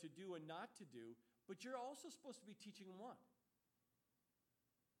what they are to do and not to do, but you're also supposed to be teaching them what?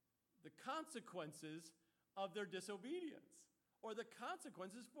 The consequences of their disobedience, or the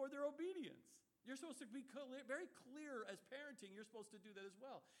consequences for their obedience. You're supposed to be very clear as parenting. You're supposed to do that as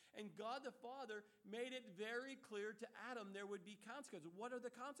well. And God the Father made it very clear to Adam there would be consequences. What are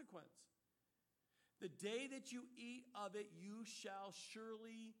the consequences? The day that you eat of it, you shall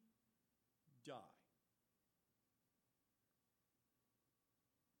surely die.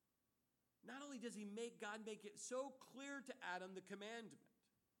 Not only does God make it so clear to Adam the commandment,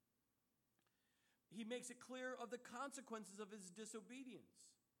 he makes it clear of the consequences of his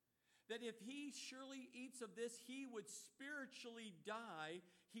disobedience. That if he surely eats of this, he would spiritually die.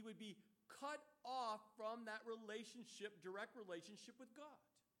 He would be cut off from that relationship, direct relationship with God.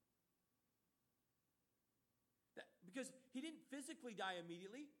 Because he didn't physically die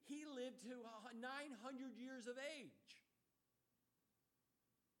immediately. He lived to 900 years of age.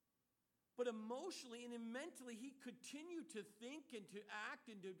 But emotionally and mentally, he continued to think and to act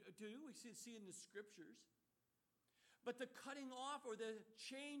and to do. We see in the scriptures. But the cutting off or the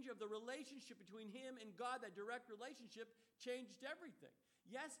change of the relationship between him and God, that direct relationship, changed everything.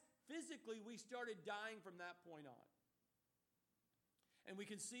 Yes, physically, we started dying from that point on. And we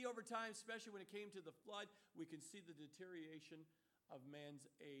can see over time, especially when it came to the flood, we can see the deterioration of man's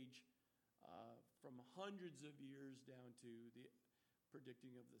age from hundreds of years down to the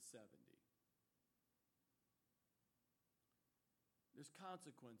predicting of the 70. There's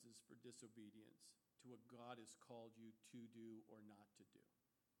consequences for disobedience to what God has called you to do or not to do.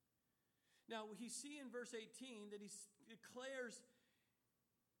 Now, we see in verse 18 that he declares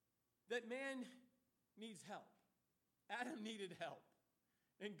that man needs help. Adam needed help.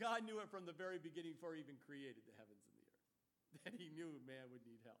 And God knew it from the very beginning before he even created the heavens and the earth, that he knew man would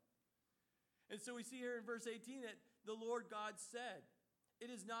need help. And so we see here in verse 18 that the Lord God said,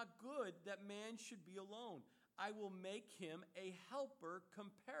 "It is not good that man should be alone. I will make him a helper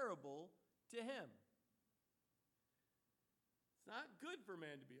comparable to him." It's not good for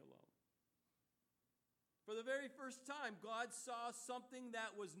man to be alone. For the very first time, God saw something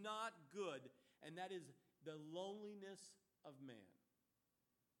that was not good, and that is the loneliness of man.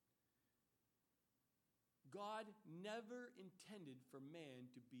 God never intended for man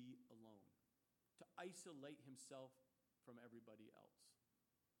to be alone, to isolate himself from everybody else.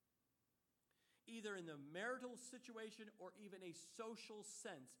 Either in the marital situation or even a social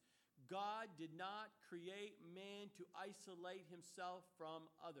sense, God did not create man to isolate himself from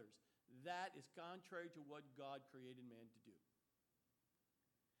others. That is contrary to what God created man to do.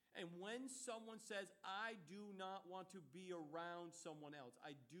 And when someone says, "I do not want to be around someone else,"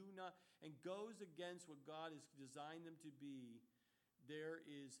 I do not, and goes against what God has designed them to be, there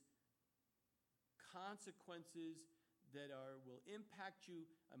is consequences that will impact you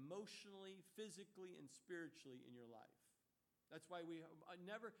emotionally, physically, and spiritually in your life. That's why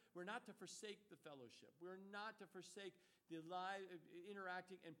we're not to forsake the fellowship. We're not to forsake the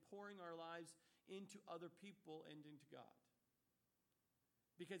interacting and pouring our lives into other people and into God.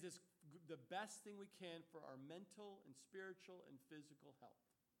 Because it's the best thing we can for our mental and spiritual and physical health.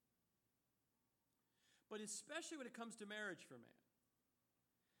 But especially when it comes to marriage for man.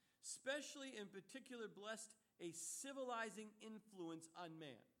 Especially in particular blessed a civilizing influence on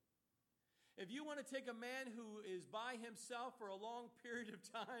man. If you want to take a man who is by himself for a long period of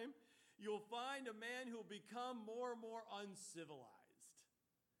time, you'll find a man who will become more and more uncivilized.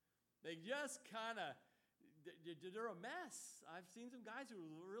 They just kind of, they're a mess. I've seen some guys who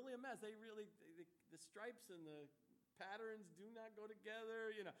are really a mess. The stripes and the patterns do not go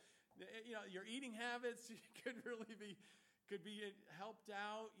together. Your eating habits could be helped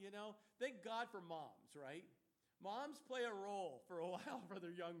out. Thank God for moms, right? Moms play a role for a while for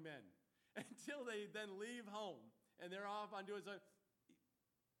their young men until they then leave home and they're off on doing something.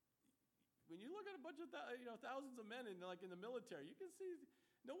 When you look at a bunch of thousands of men in the military, you can see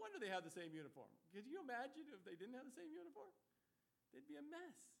no wonder they have the same uniform. Could you imagine if they didn't have the same uniform? They'd be a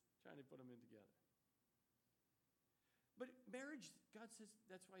mess trying to put them in together. But marriage, God says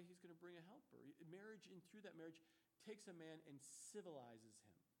that's why he's going to bring a helper. Marriage, and through that marriage, takes a man and civilizes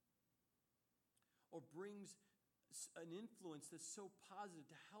him. Or brings an influence that's so positive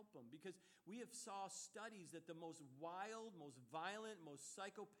to help him. Because we have saw studies that the most wild, most violent, most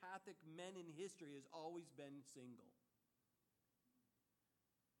psychopathic men in history has always been single.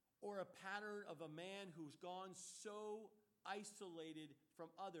 Or a pattern of a man who's gone so isolated from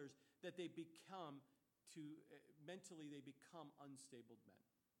others that they become mentally unstable men.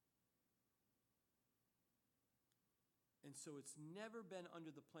 And so it's never been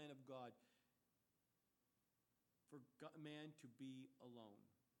under the plan of God for man to be alone.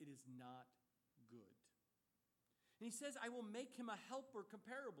 It is not good. And he says, "I will make him a helper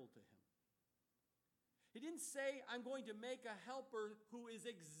comparable to him." He didn't say, "I'm going to make a helper who is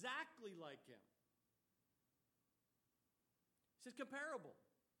exactly like him." He says comparable.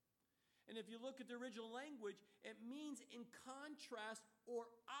 And if you look at the original language, it means in contrast or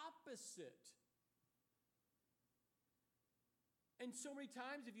opposite. And so many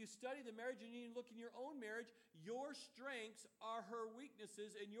times, if you study the marriage and you look in your own marriage, your strengths are her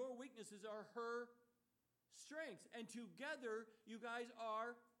weaknesses and your weaknesses are her strengths. And together, you guys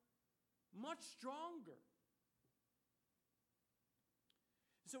are much stronger.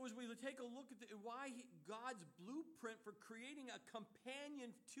 So as we take a look at why God's blueprint for creating a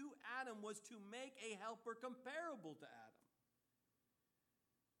companion to Adam was to make a helper comparable to Adam.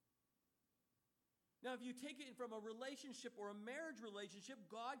 Now, if you take it from a relationship or a marriage relationship,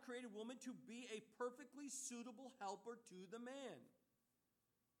 God created woman to be a perfectly suitable helper to the man.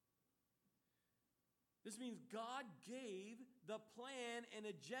 This means God gave the plan and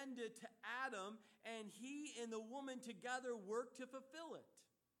agenda to Adam, and he and the woman together worked to fulfill it.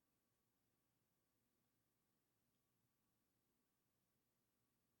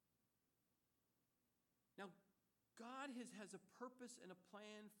 Now, God has a purpose and a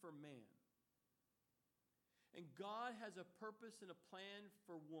plan for man. And God has a purpose and a plan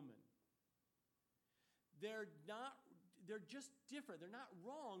for woman. they're just different. They're not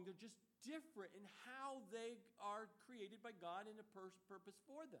wrong. They're just different in how they are created by God and a purpose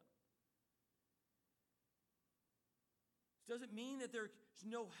for them. It doesn't mean that there's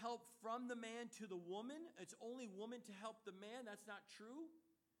no help from the man to the woman. It's only woman to help the man. That's not true.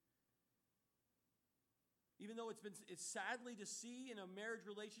 Even though it's sadly to see in a marriage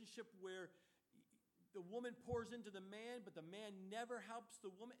relationship where the woman pours into the man, but the man never helps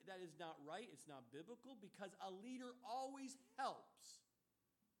the woman. That is not right. It's not biblical, because a leader always helps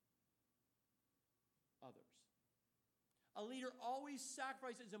others. A leader always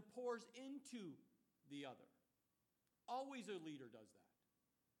sacrifices and pours into the other. Always a leader does that.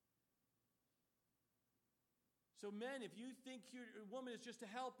 So men, if you think your woman is just to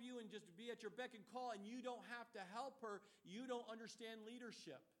help you and just to be at your beck and call and you don't have to help her, you don't understand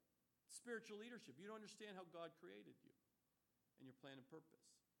leadership, spiritual leadership. You don't understand how God created you and your plan and purpose.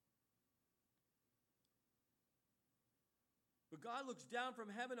 But God looks down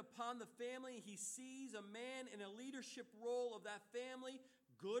from heaven upon the family. He sees a man in a leadership role of that family,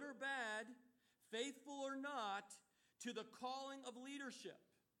 good or bad, faithful or not, to the calling of leadership.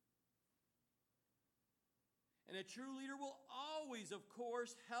 And a true leader will always, of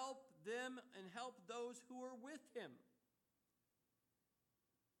course, help them and help those who are with him.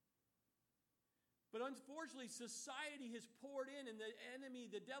 But unfortunately, society has poured in, and the enemy,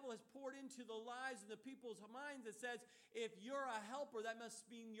 the devil, has poured into the lives of the people's minds that says, if you're a helper, that must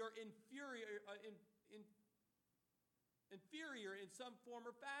mean you're inferior in some form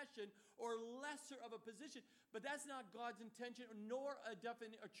or fashion, or lesser of a position. But that's not God's intention, nor a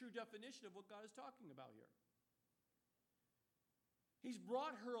true definition of what God is talking about here. He's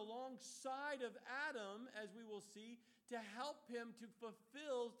brought her alongside of Adam, as we will see, to help him to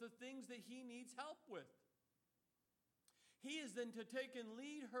fulfill the things that he needs help with. He is then to take and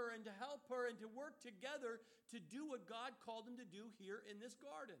lead her and to help her and to work together to do what God called them to do here in this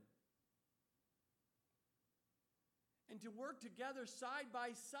garden. And to work together side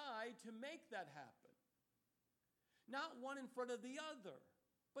by side to make that happen. Not one in front of the other,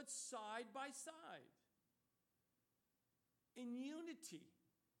 but side by side. In unity.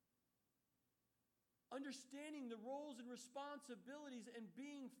 Understanding the roles and responsibilities and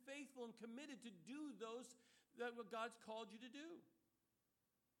being faithful and committed to do those that what God's called you to do.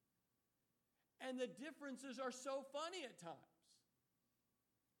 And the differences are so funny at times.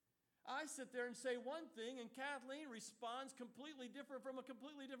 I sit there and say one thing, and Kathleen responds completely different from a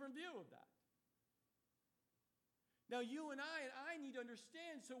completely different view of that. Now, you and I need to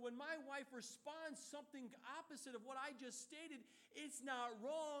understand, so when my wife responds something opposite of what I just stated, it's not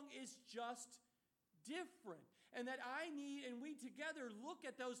wrong, it's just different. And that I need, and we together look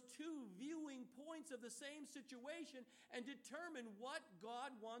at those two viewing points of the same situation and determine what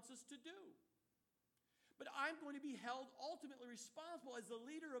God wants us to do. But I'm going to be held ultimately responsible as the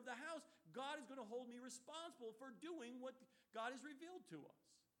leader of the house. God is going to hold me responsible for doing what God has revealed to us.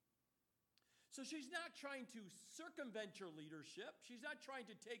 So she's not trying to circumvent your leadership. She's not trying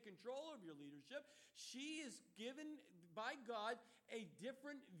to take control of your leadership. She is given by God a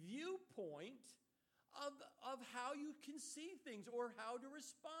different viewpoint of how you can see things or how to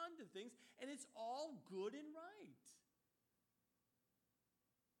respond to things, and it's all good and right.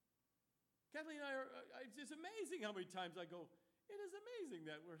 Kathleen and I it's amazing how many times I go, it is amazing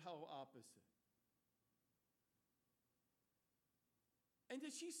that we're how opposite. And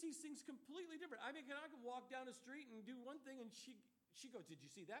that she sees things completely different. I mean, I can walk down the street and do one thing, and she goes, did you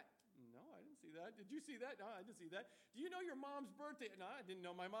see that? No, I didn't see that. Did you see that? No, I didn't see that. Do you know your mom's birthday? No, I didn't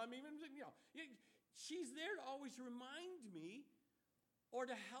know my mom even, She's there to always remind me or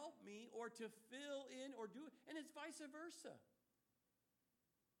to help me or to fill in or do it. And it's vice versa.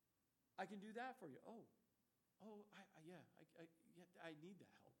 I can do that for you. I need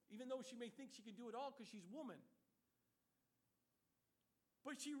that help. Even though she may think she can do it all because she's woman.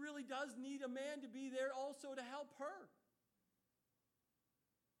 But she really does need a man to be there also to help her.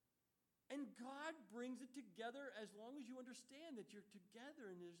 And God brings it together as long as you understand that you're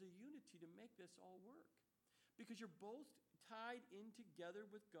together and there's a unity to make this all work. Because you're both tied in together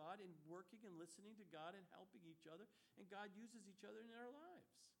with God and working and listening to God and helping each other. And God uses each other in our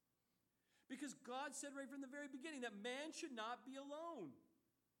lives. Because God said right from the very beginning that man should not be alone.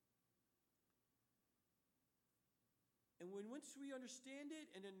 And once we understand it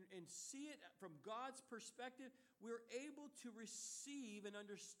and see it from God's perspective, we're able to receive and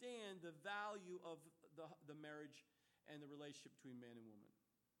understand the value of the marriage and the relationship between man and woman.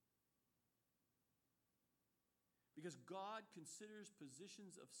 Because God considers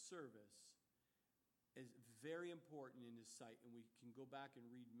positions of service as very important in his sight. And we can go back and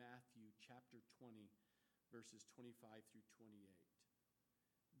read Matthew chapter 20, verses 25 through 28.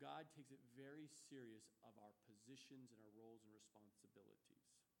 God takes it very serious of our positions and our roles and responsibilities.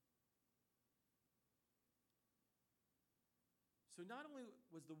 So not only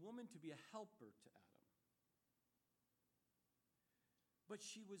was the woman to be a helper to Adam, but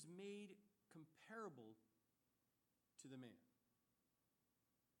she was made comparable to the man.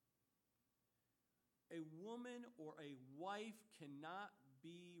 A woman or a wife cannot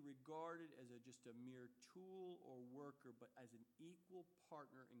be regarded as just a mere tool or worker, but as an equal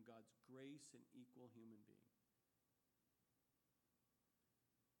partner in God's grace and equal human being.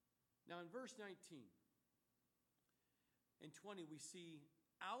 Now in verse 19 and 20, we see,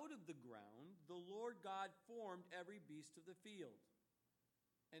 out of the ground the Lord God formed every beast of the field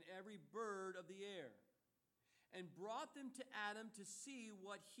and every bird of the air, and brought them to Adam to see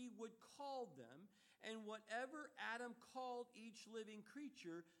what he would call them. And whatever Adam called each living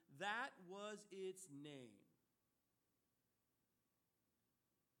creature, that was its name.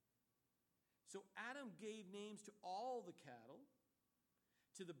 So Adam gave names to all the cattle,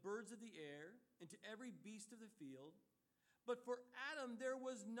 to the birds of the air, and to every beast of the field. But for Adam there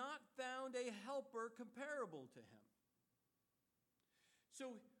was not found a helper comparable to him.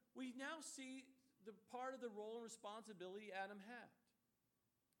 So we now see the part of the role and responsibility Adam had.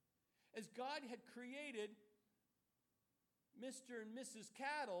 As God had created Mr. and Mrs.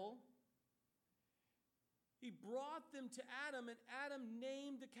 Cattle, he brought them to Adam, and Adam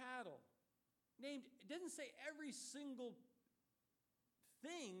named the cattle. It doesn't say every single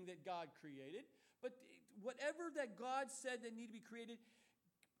thing that God created, but whatever that God said that needed to be created,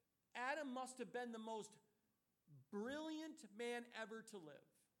 Adam must have been the most brilliant man ever to live.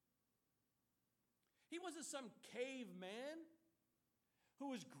 He wasn't some caveman who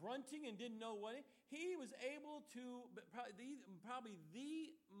was grunting and didn't know what he was able to, probably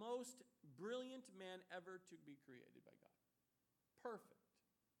the most brilliant man ever to be created by God. Perfect.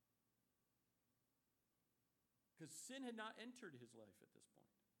 Because sin had not entered his life at this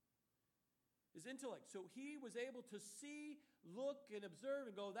point. His intellect. So he was able to see, look, and observe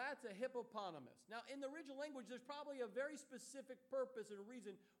and go, that's a hippopotamus. Now, in the original language, there's probably a very specific purpose and a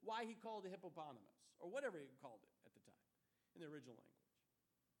reason why he called it hippopotamus, or whatever he called it at the time, in the original language.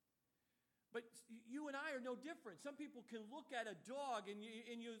 But you and I are no different. Some people can look at a dog, and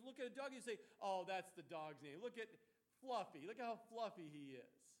you look at a dog and you say, oh, that's the dog's name. Look at Fluffy. Look at how fluffy he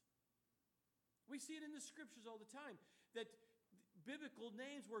is. We see it in the scriptures all the time, that biblical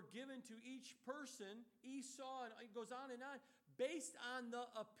names were given to each person, Esau, and it goes on, based on the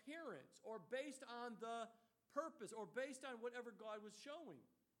appearance, or based on the purpose, or based on whatever God was showing.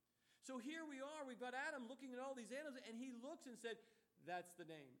 So here we are, we've got Adam looking at all these animals, and he looks and said, that's the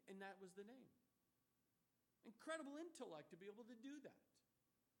name. And that was the name. Incredible intellect to be able to do that.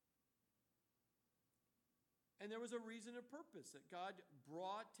 And there was a reason and purpose that God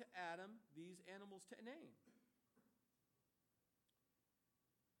brought to Adam these animals to name.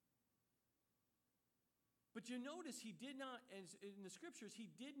 But you notice he did not, as in the scriptures, he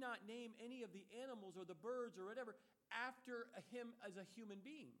did not name any of the animals or the birds or whatever after him as a human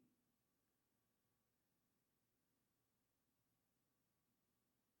being.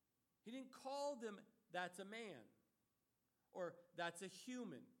 He didn't call them, that's a man, or that's a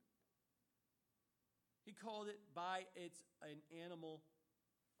human. He called it by an animal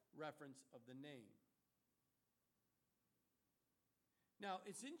reference of the name. Now,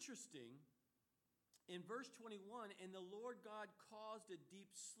 it's interesting, in verse 21, and the Lord God caused a deep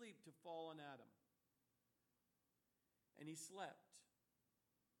sleep to fall on Adam, and he slept.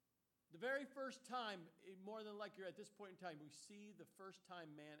 The very first time, more than likely at this point in time, we see the first time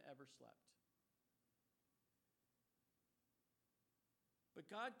man ever slept.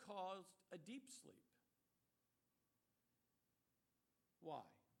 But God caused a deep sleep. Why?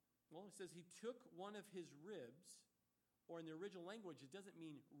 Well, it says he took one of his ribs, or in the original language, it doesn't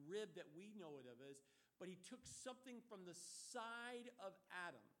mean rib that we know it of as, but he took something from the side of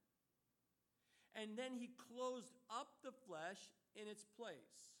Adam. And then he closed up the flesh in its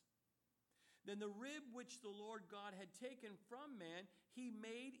place. Then the rib which the Lord God had taken from man, he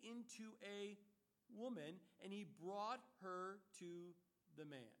made into a woman, and he brought her to the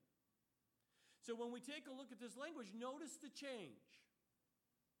man. So when we take a look at this language, notice the change.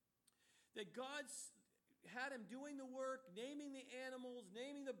 That God's had him doing the work, naming the animals,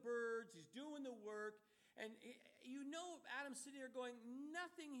 naming the birds, he's doing the work, and you know Adam's sitting there going,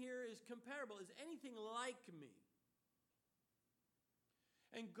 nothing here is comparable, is anything like me.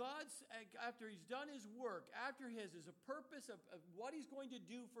 And God's, after he's done his work, after his is a purpose of what he's going to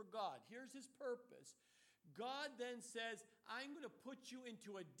do for God. Here's his purpose. God then says, I'm going to put you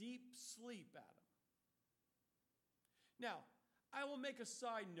into a deep sleep, Adam. Now, I will make a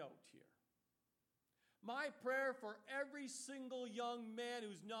side note here. My prayer for every single young man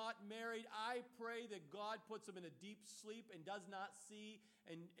who's not married, I pray that God puts him in a deep sleep and does not see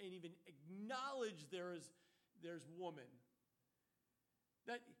and even acknowledge there's woman.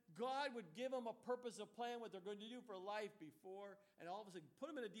 That God would give them a purpose, a plan, what they're going to do for life before, and all of a sudden put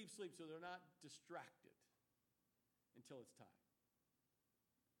them in a deep sleep so they're not distracted until it's time.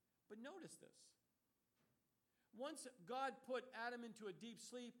 But notice this. Once God put Adam into a deep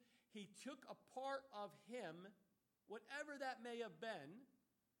sleep, he took a part of him, whatever that may have been.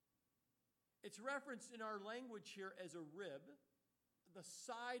 It's referenced in our language here as a rib, the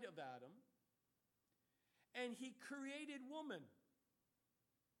side of Adam, and he created woman.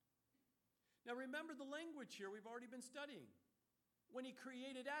 Now remember the language here we've already been studying. When he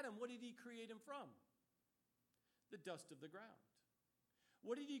created Adam, what did he create him from? The dust of the ground.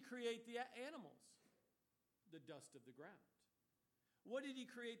 What did he create the animals? The dust of the ground. What did he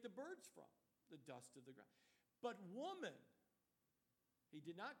create the birds from? The dust of the ground. But woman, he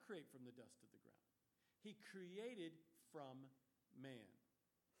did not create from the dust of the ground. He created from man.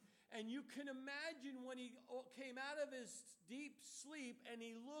 And you can imagine when he came out of his deep sleep and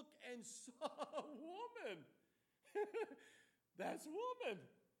he looked and saw a woman. That's woman.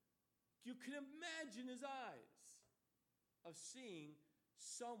 You can imagine his eyes of seeing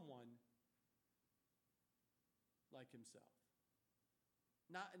someone like himself.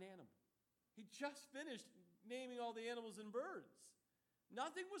 Not an animal. He just finished naming all the animals and birds.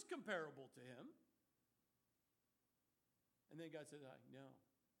 Nothing was comparable to him. And then God said, no,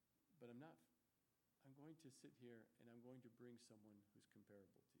 but I'm not. I'm going to sit here and I'm going to bring someone who's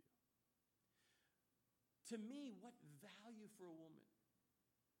comparable to you. To me, what value for a woman?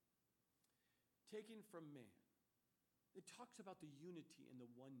 Taken from man. It talks about the unity and the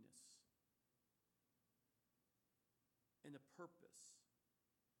oneness and the purpose.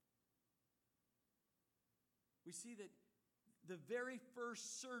 We see that the very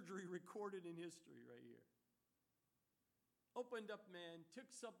first surgery recorded in history right here. Opened up man, took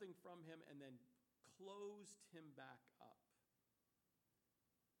something from him, and then closed him back up.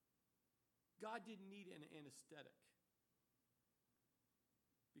 God didn't need an anesthetic.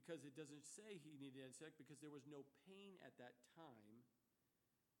 Because it doesn't say he needed an anesthetic, because there was no pain at that time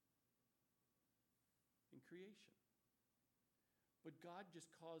in creation. But God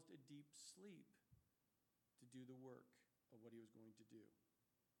just caused a deep sleep to do the work of what he was going to do.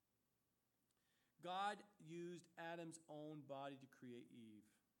 God used Adam's own body to create Eve.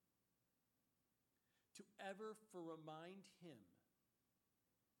 To remind him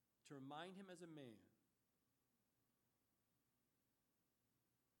as a man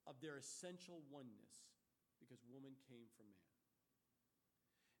of their essential oneness, because woman came from man.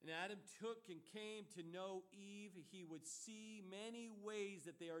 And Adam took and came to know Eve. He would see many ways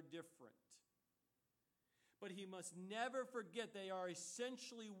that they are different. But he must never forget they are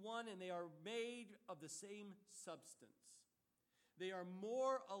essentially one and they are made of the same substance. They are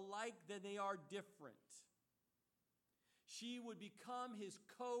more alike than they are different. She would become his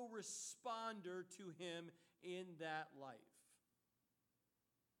co-responder to him in that life.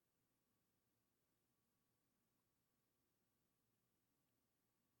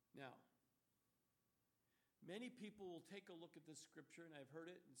 Now, many people will take a look at this scripture, and I've heard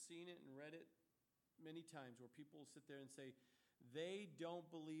it and seen it and read it many times, where people will sit there and say they don't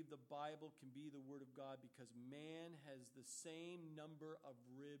believe the Bible can be the Word of God because man has the same number of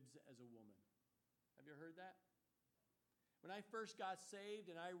ribs as a woman. Have you heard that? When I first got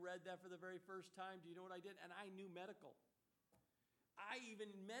saved and I read that for the very first time, do you know what I did? And I knew medical. I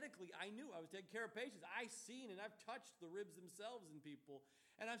knew I was taking care of patients. I've seen and I've touched the ribs themselves in people.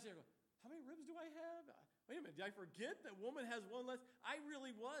 And I'm saying, how many ribs do I have? Wait a minute, did I forget that woman has one less? I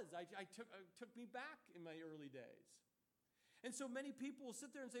really was. It took me back in my early days. And so many people will sit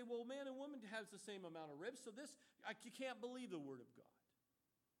there and say, well, man and woman has the same amount of ribs, so you can't believe the Word of God.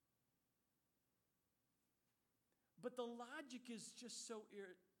 But the logic is just so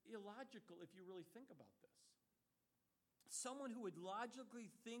illogical if you really think about this. Someone who would logically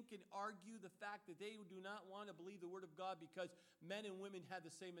think and argue the fact that they do not want to believe the Word of God because men and women had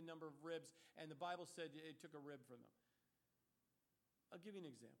the same number of ribs, and the Bible said it took a rib from them. I'll give you an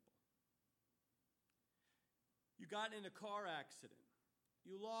example. You got in a car accident.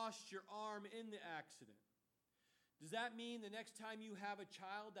 You lost your arm in the accident. Does that mean the next time you have a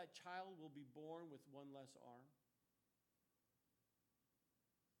child, that child will be born with one less arm?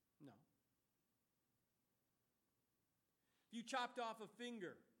 No. If you chopped off a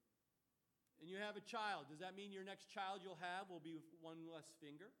finger and you have a child, does that mean your next child you'll have will be with one less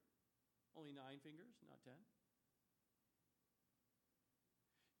finger? Only 9 fingers, not 10?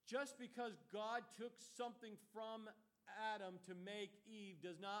 Just because God took something from Adam to make Eve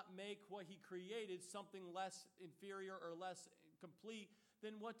does not make what he created something less inferior or less complete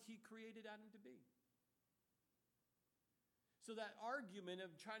than what he created Adam to be. So that argument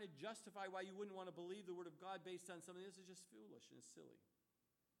of trying to justify why you wouldn't want to believe the word of God based on something, this is just foolish and it's silly.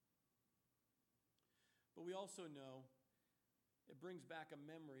 But we also know it brings back a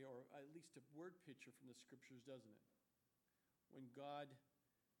memory, or at least a word picture from the scriptures, doesn't it? When God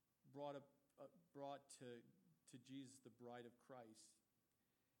brought to Jesus the bride of Christ,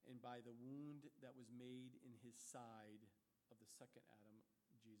 and by the wound that was made in his side of the second Adam,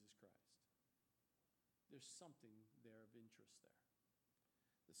 Jesus Christ. There's something there of interest there.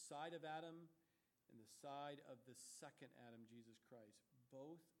 The side of Adam and the side of the second Adam, Jesus Christ,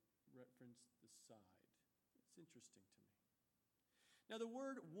 both reference the side. It's interesting to me. Now, the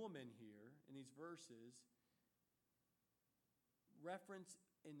word woman here in these verses reference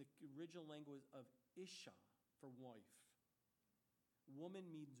in the original language of Isha for wife. Woman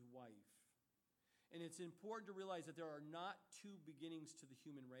means wife. And it's important to realize that there are not two beginnings to the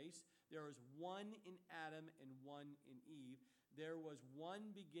human race. There is one in Adam and one in Eve. There was one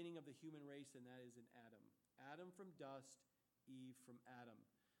beginning of the human race, and that is in Adam. Adam from dust, Eve from Adam.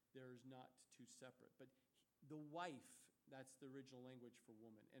 There's not two separate. But the wife, that's the original language for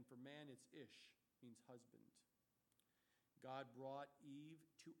woman. And for man, it's Ish, means husband. God brought Eve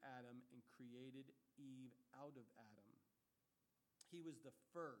to Adam and created Eve out of Adam. He was the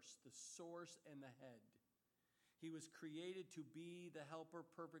first, the source, and the head. He was created to be the helper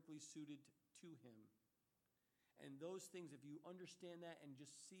perfectly suited to him. And those things, if you understand that and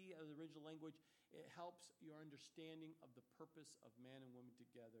just see the original language, it helps your understanding of the purpose of man and woman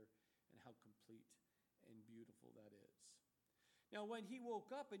together and how complete and beautiful that is. Now, when he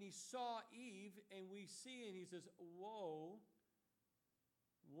woke up and he saw Eve, and we see, and he says, "Whoa,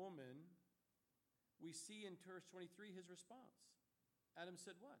 woman," we see in verse 23 his response. Adam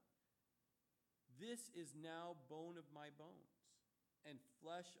said what? "This is now bone of my bones and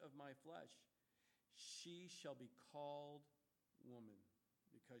flesh of my flesh. She shall be called woman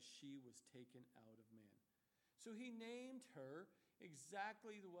because she was taken out of man." So he named her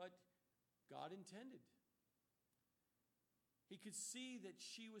exactly what God intended. He could see that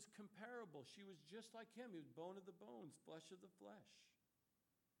she was comparable. She was just like him. He was bone of the bones, flesh of the flesh.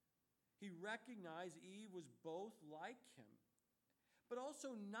 He recognized Eve was both like him, but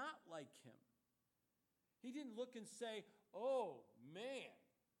also not like him. He didn't look and say, "Oh, man."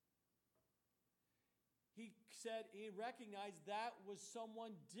 He recognized that was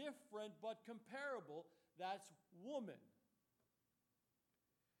someone different but comparable. That's woman.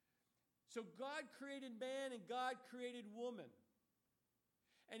 So God created man and God created woman.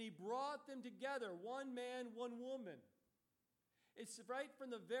 And he brought them together, one man, one woman. It's right from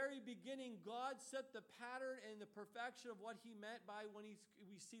the very beginning, God set the pattern and the perfection of what he meant by when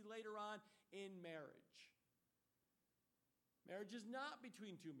we see later on in marriage. Marriage is not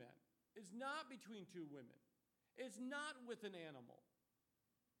between two men. It's not between two women. It's not with an animal.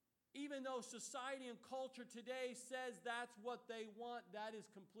 Even though society and culture today says that's what they want, that is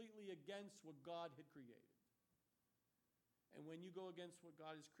completely against what God had created. And when you go against what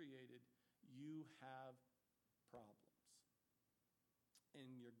God has created, you have problems.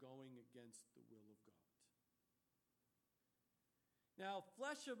 And you're going against the will of God. Now,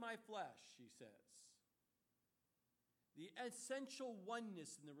 flesh of my flesh, she says. The essential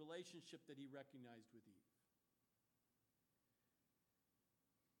oneness in the relationship that he recognized with Eve.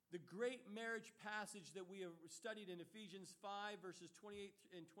 The great marriage passage that we have studied in Ephesians 5, verses 28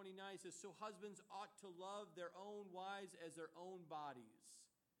 and 29 says, "So husbands ought to love their own wives as their own bodies.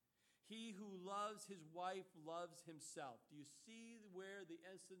 He who loves his wife loves himself." Do you see where the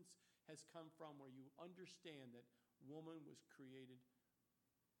essence has come from, where you understand that woman was created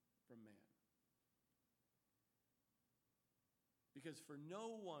from man? Because for no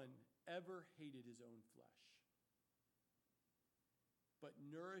one ever hated his own flesh, but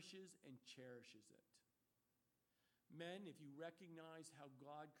nourishes and cherishes it. Men, if you recognize how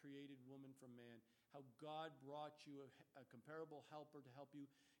God created woman from man, how God brought you a comparable helper to help you,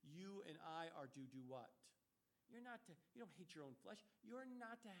 you and I are to do what? You don't hate your own flesh. You're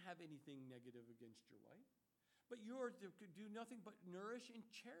not to have anything negative against your wife, but you're to do nothing but nourish and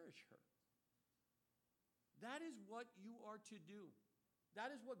cherish her. That is what you are to do.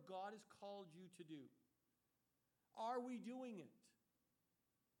 That is what God has called you to do. Are we doing it?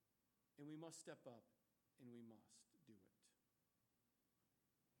 And we must step up and we must do it.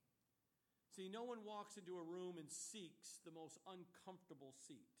 See, no one walks into a room and seeks the most uncomfortable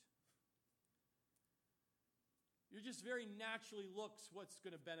seat. You just very naturally looks what's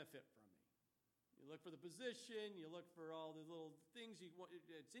going to benefit from me. You look for the position, you look for all the little things you want,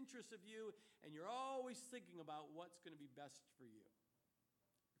 it's interest of you, and you're always thinking about what's going to be best for you.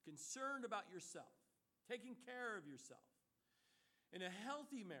 You're concerned about yourself, taking care of yourself. In a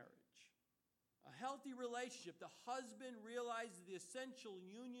healthy marriage, a healthy relationship, the husband realizes the essential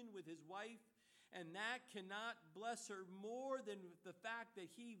union with his wife, and that cannot bless her more than the fact that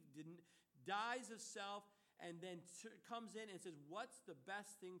he dies of self and then comes in and says, what's the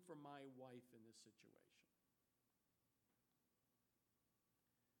best thing for my wife in this situation?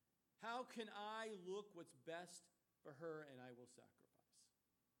 How can I look what's best for her and I will sacrifice?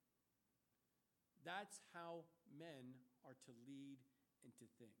 That's how men are to lead and to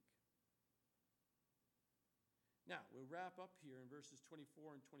think. Now, we'll wrap up here in verses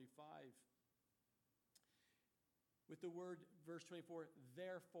 24 and 25 with the word, verse 24,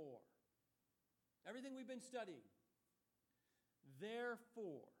 therefore. Everything we've been studying.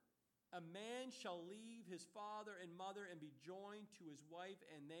 Therefore, a man shall leave his father and mother and be joined to his wife,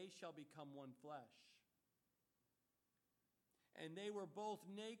 and they shall become one flesh. And they were both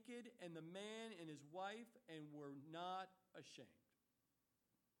naked, and the man and his wife, and were not ashamed.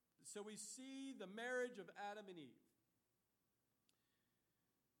 So we see the marriage of Adam and Eve.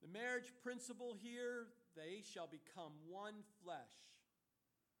 The marriage principle here, they shall become one flesh,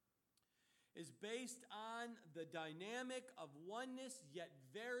 is based on the dynamic of oneness, yet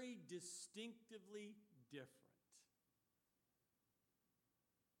very distinctively different.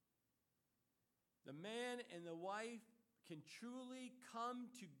 The man and the wife can truly come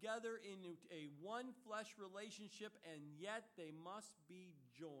together in a one flesh relationship, and yet they must be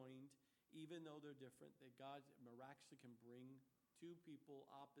joined, even though they're different, that God miraculously can bring two people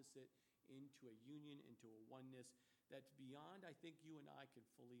opposite into a union, into a oneness that's beyond, I think, you and I can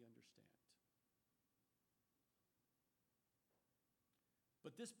fully understand.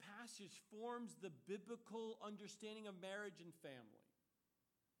 But this passage forms the biblical understanding of marriage and family.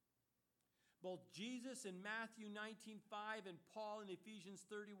 Both Jesus in Matthew 19:5 and Paul in Ephesians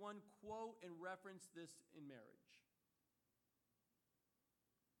 31 quote and reference this in marriage.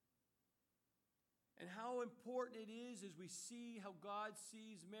 And how important it is as we see how God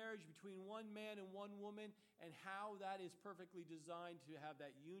sees marriage between one man and one woman, and how that is perfectly designed to have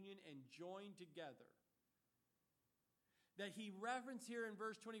that union and join together. That he referenced here in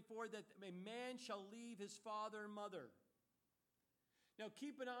verse 24 that a man shall leave his father and mother. Now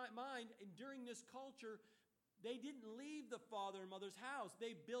keep in mind, during this culture, they didn't leave the father and mother's house.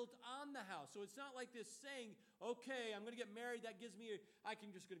 They built on the house. So it's not like this saying, okay, I'm going to get married. That gives me, I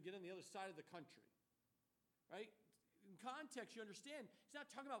can just going to get on the other side of the country. Right? In context, you understand, he's not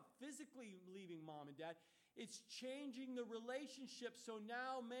talking about physically leaving mom and dad. It's changing the relationship. So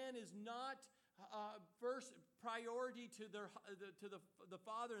now man is not first priority to the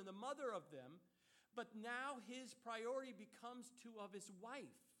father and the mother of them, but now his priority becomes of his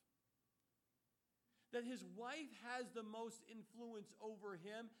wife. That his wife has the most influence over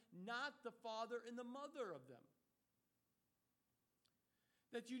him, not the father and the mother of them.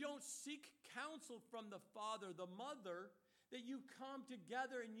 That you don't seek counsel from the father, the mother, that you come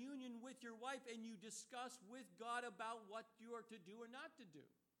together in union with your wife and you discuss with God about what you are to do or not to do.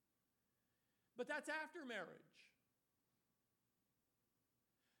 But that's after marriage.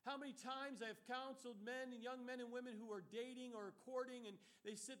 How many times I've counseled men and young men and women who are dating or courting, and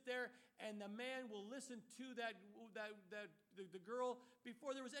they sit there and the man will listen to the girl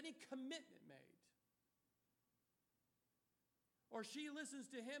before there was any commitment made. Or she listens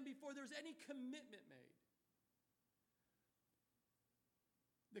to him before there's any commitment made.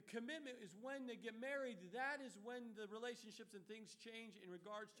 The commitment is when they get married. That is when the relationships and things change in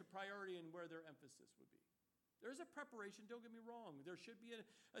regards to priority and where their emphasis would be. There's a preparation, don't get me wrong. There should be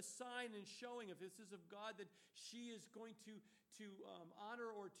a sign and showing, if this is of God, that she is going to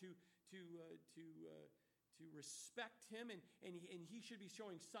honor or to respect him, and he should be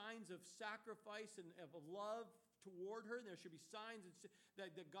showing signs of sacrifice and of love toward her. There should be signs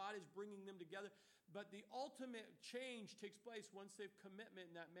that God is bringing them together. But the ultimate change takes place once they've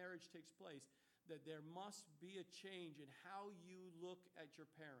commitment and that marriage takes place, that there must be a change in how you look at your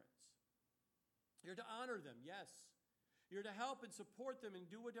parents. You're to honor them, yes. You're to help and support them and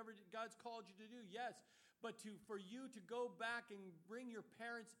do whatever God's called you to do, yes. But for you to go back and bring your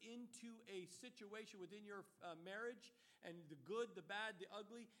parents into a situation within your marriage, and the good, the bad, the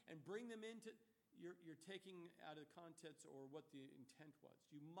ugly, and bring them into, you're taking out of context or what the intent was.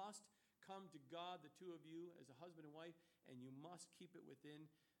 You must come to God, the two of you, as a husband and wife, and you must keep it within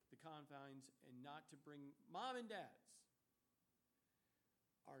the confines and not to bring mom and dads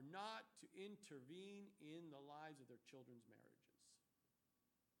are not to intervene in the lives of their children's marriages.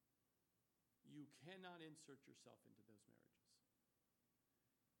 You cannot insert yourself into those marriages.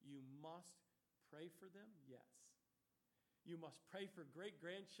 You must pray for them, yes. You must pray for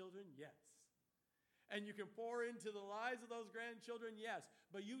great-grandchildren, yes. And you can pour into the lives of those grandchildren, yes.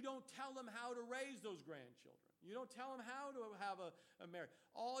 But you don't tell them how to raise those grandchildren. You don't tell them how to have a marriage.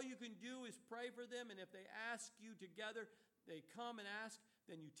 All you can do is pray for them, and if they ask you together, they come and ask,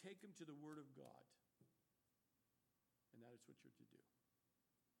 then you take them to the Word of God. And that is what you're to do.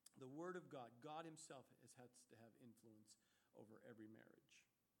 The Word of God, God Himself has to have influence over every marriage.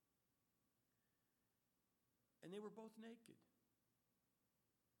 And they were both naked.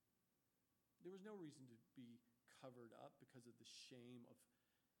 There was no reason to be covered up because of the shame of.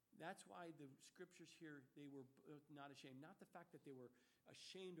 That's why the scriptures here, they were not ashamed. Not the fact that they were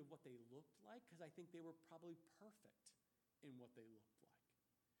ashamed of what they looked like, because I think they were probably perfect in what they looked like.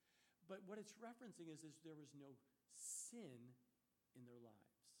 But what it's referencing is there was no sin in their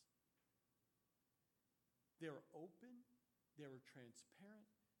lives. They were open. They were transparent.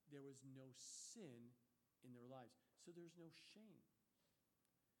 There was no sin in their lives. So there's no shame.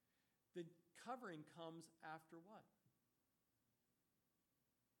 The covering comes after what?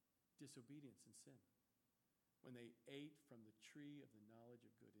 Disobedience and sin. When they ate from the tree of the knowledge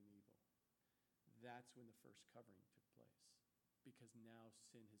of good and evil. That's when the first covering took place. Because now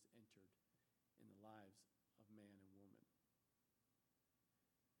sin has entered in the lives of man and woman.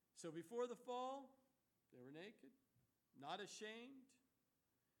 So before the fall, they were naked, not ashamed.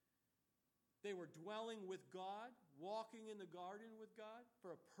 They were dwelling with God, walking in the garden with God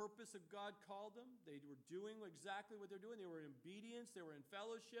for a purpose that God called them. They were doing exactly what they're doing. They were in obedience. They were in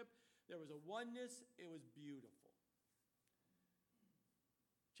fellowship. There was a oneness. It was beautiful.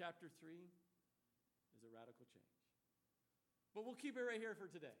 Chapter 3 is a radical change. But we'll keep it right here for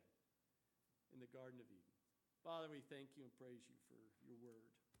today in the Garden of Eden. Father, we thank you and praise you for your word.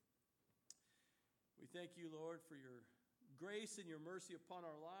 We thank you, Lord, for your grace and your mercy upon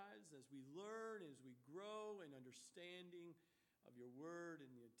our lives as we learn, as we grow in understanding of your word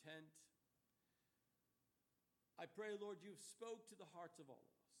and the intent. I pray, Lord, you've spoke to the hearts of all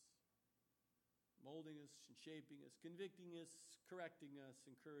of us, molding us and shaping us, convicting us, correcting us,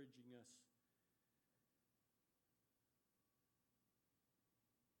 encouraging us.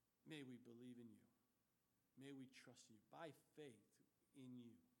 May we believe in you. May we trust you by faith in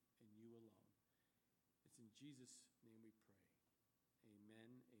you and you alone. It's in Jesus' name we pray.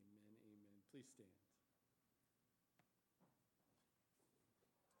 Amen, amen, amen. Please stand.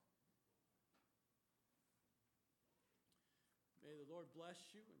 May the Lord bless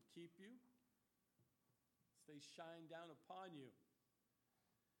you and keep you. His face shine down upon you.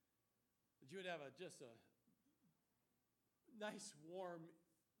 That you would have just a nice, warm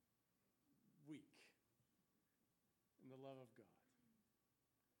week in the love of God.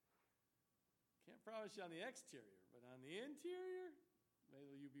 Can't promise you on the exterior, but on the interior, may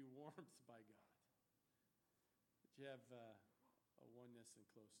you be warmed by God. That you have a oneness and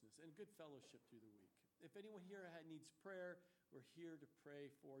closeness and good fellowship through the week. If anyone here needs prayer, we're here to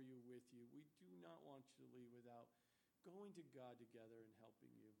pray for you, with you. We do not want you to leave without going to God together and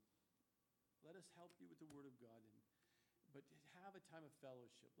helping you. Let us help you with the Word of God, but have a time of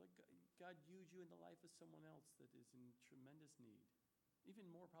fellowship. Let God use you in the life of someone else that is in tremendous need, even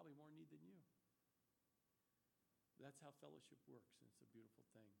more, probably more need than you. That's how fellowship works, and it's a beautiful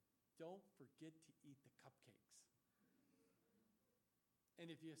thing. Don't forget to eat the cupcakes. And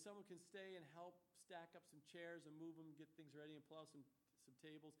if someone can stay and help stack up some chairs and move them, get things ready and pull out some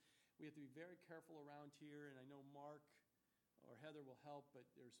tables, we have to be very careful around here. And I know Mark or Heather will help, but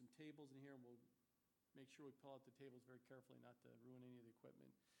there's some tables in here, and we'll make sure we pull out the tables very carefully not to ruin any of the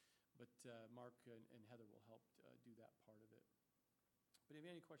equipment. But Mark and Heather will help do that part of it. But if you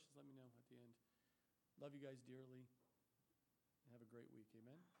have any questions, let me know at the end. Love you guys dearly. Have a great week.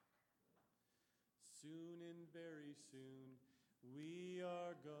 Amen. Soon and very soon, we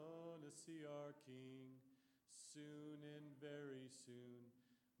are gonna see our King. Soon and very soon,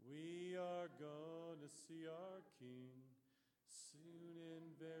 we are gonna see our King. Soon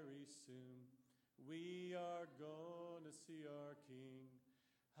and very soon, we are gonna see our King.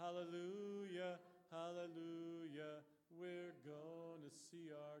 Hallelujah, hallelujah, we're gonna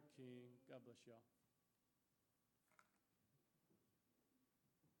see our King. God bless y'all.